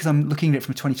suppose because I'm looking at it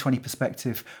from a 2020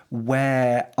 perspective,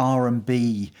 where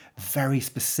R&B very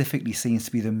specifically seems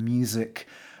to be the music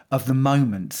of the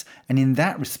moment. And in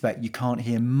that respect, you can't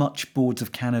hear much Boards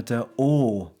of Canada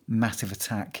or Massive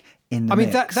Attack in the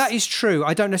mix. That is true.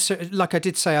 I don't necessarily, like I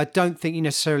did say, I don't think you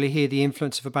necessarily hear the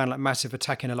influence of a band like Massive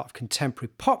Attack in a lot of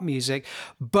contemporary pop music,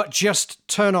 but just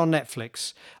turn on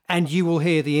Netflix and you will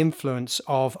hear the influence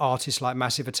of artists like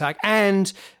Massive Attack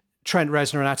and Trent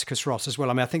Reznor and Atticus Ross as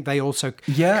well. I mean, I think they also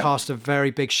cast a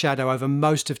very big shadow over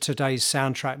most of today's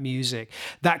soundtrack music.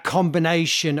 That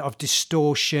combination of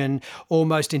distortion,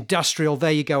 almost industrial,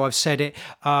 there you go, I've said it,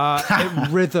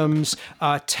 rhythms,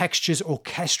 textures,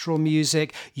 orchestral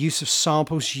music, use of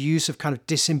samples, use of kind of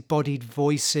disembodied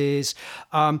voices.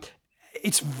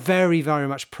 It's very, very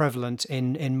much prevalent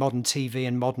in modern TV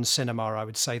and modern cinema, I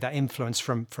would say, that influence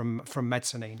from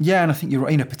Mezzanine. Yeah, and I think you're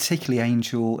right, particularly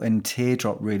Angel and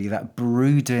Teardrop, really, that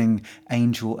brooding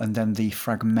Angel and then the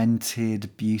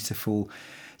fragmented, beautiful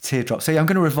Teardrop. So yeah, I'm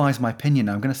going to revise my opinion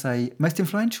now. I'm going to say most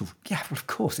influential. Yeah, well, of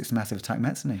course, it's Massive Attack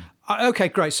Mezzanine. Okay,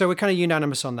 great. So we're kind of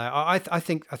unanimous on that. I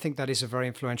think that is a very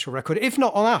influential record, if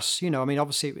not on us. I mean,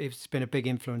 obviously, it's been a big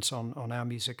influence on our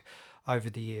music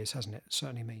over the years, hasn't it?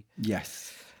 Certainly me.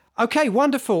 Yes. Okay,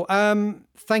 wonderful.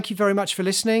 Thank you very much for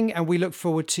listening, and we look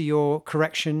forward to your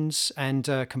corrections and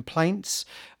complaints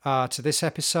to this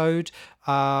episode.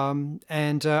 And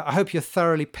I hope you're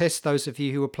thoroughly pissed, those of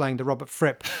you who were playing the Robert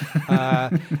Fripp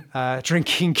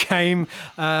drinking game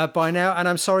by now. And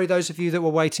I'm sorry, those of you that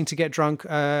were waiting to get drunk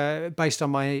based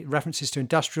on my references to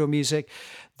industrial music,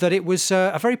 that it was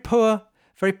a very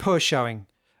poor showing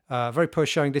Very poor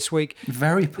showing this week.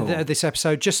 Very poor. This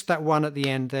episode, just that one at the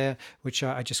end there, which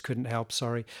I just couldn't help.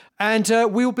 Sorry. And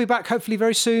we'll be back hopefully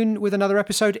very soon with another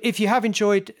episode. If you have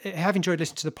enjoyed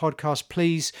listening to the podcast,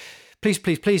 please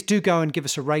do go and give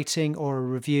us a rating or a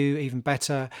review, even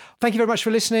better. Thank you very much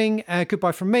for listening.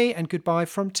 Goodbye from me and goodbye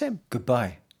from Tim.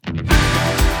 Goodbye.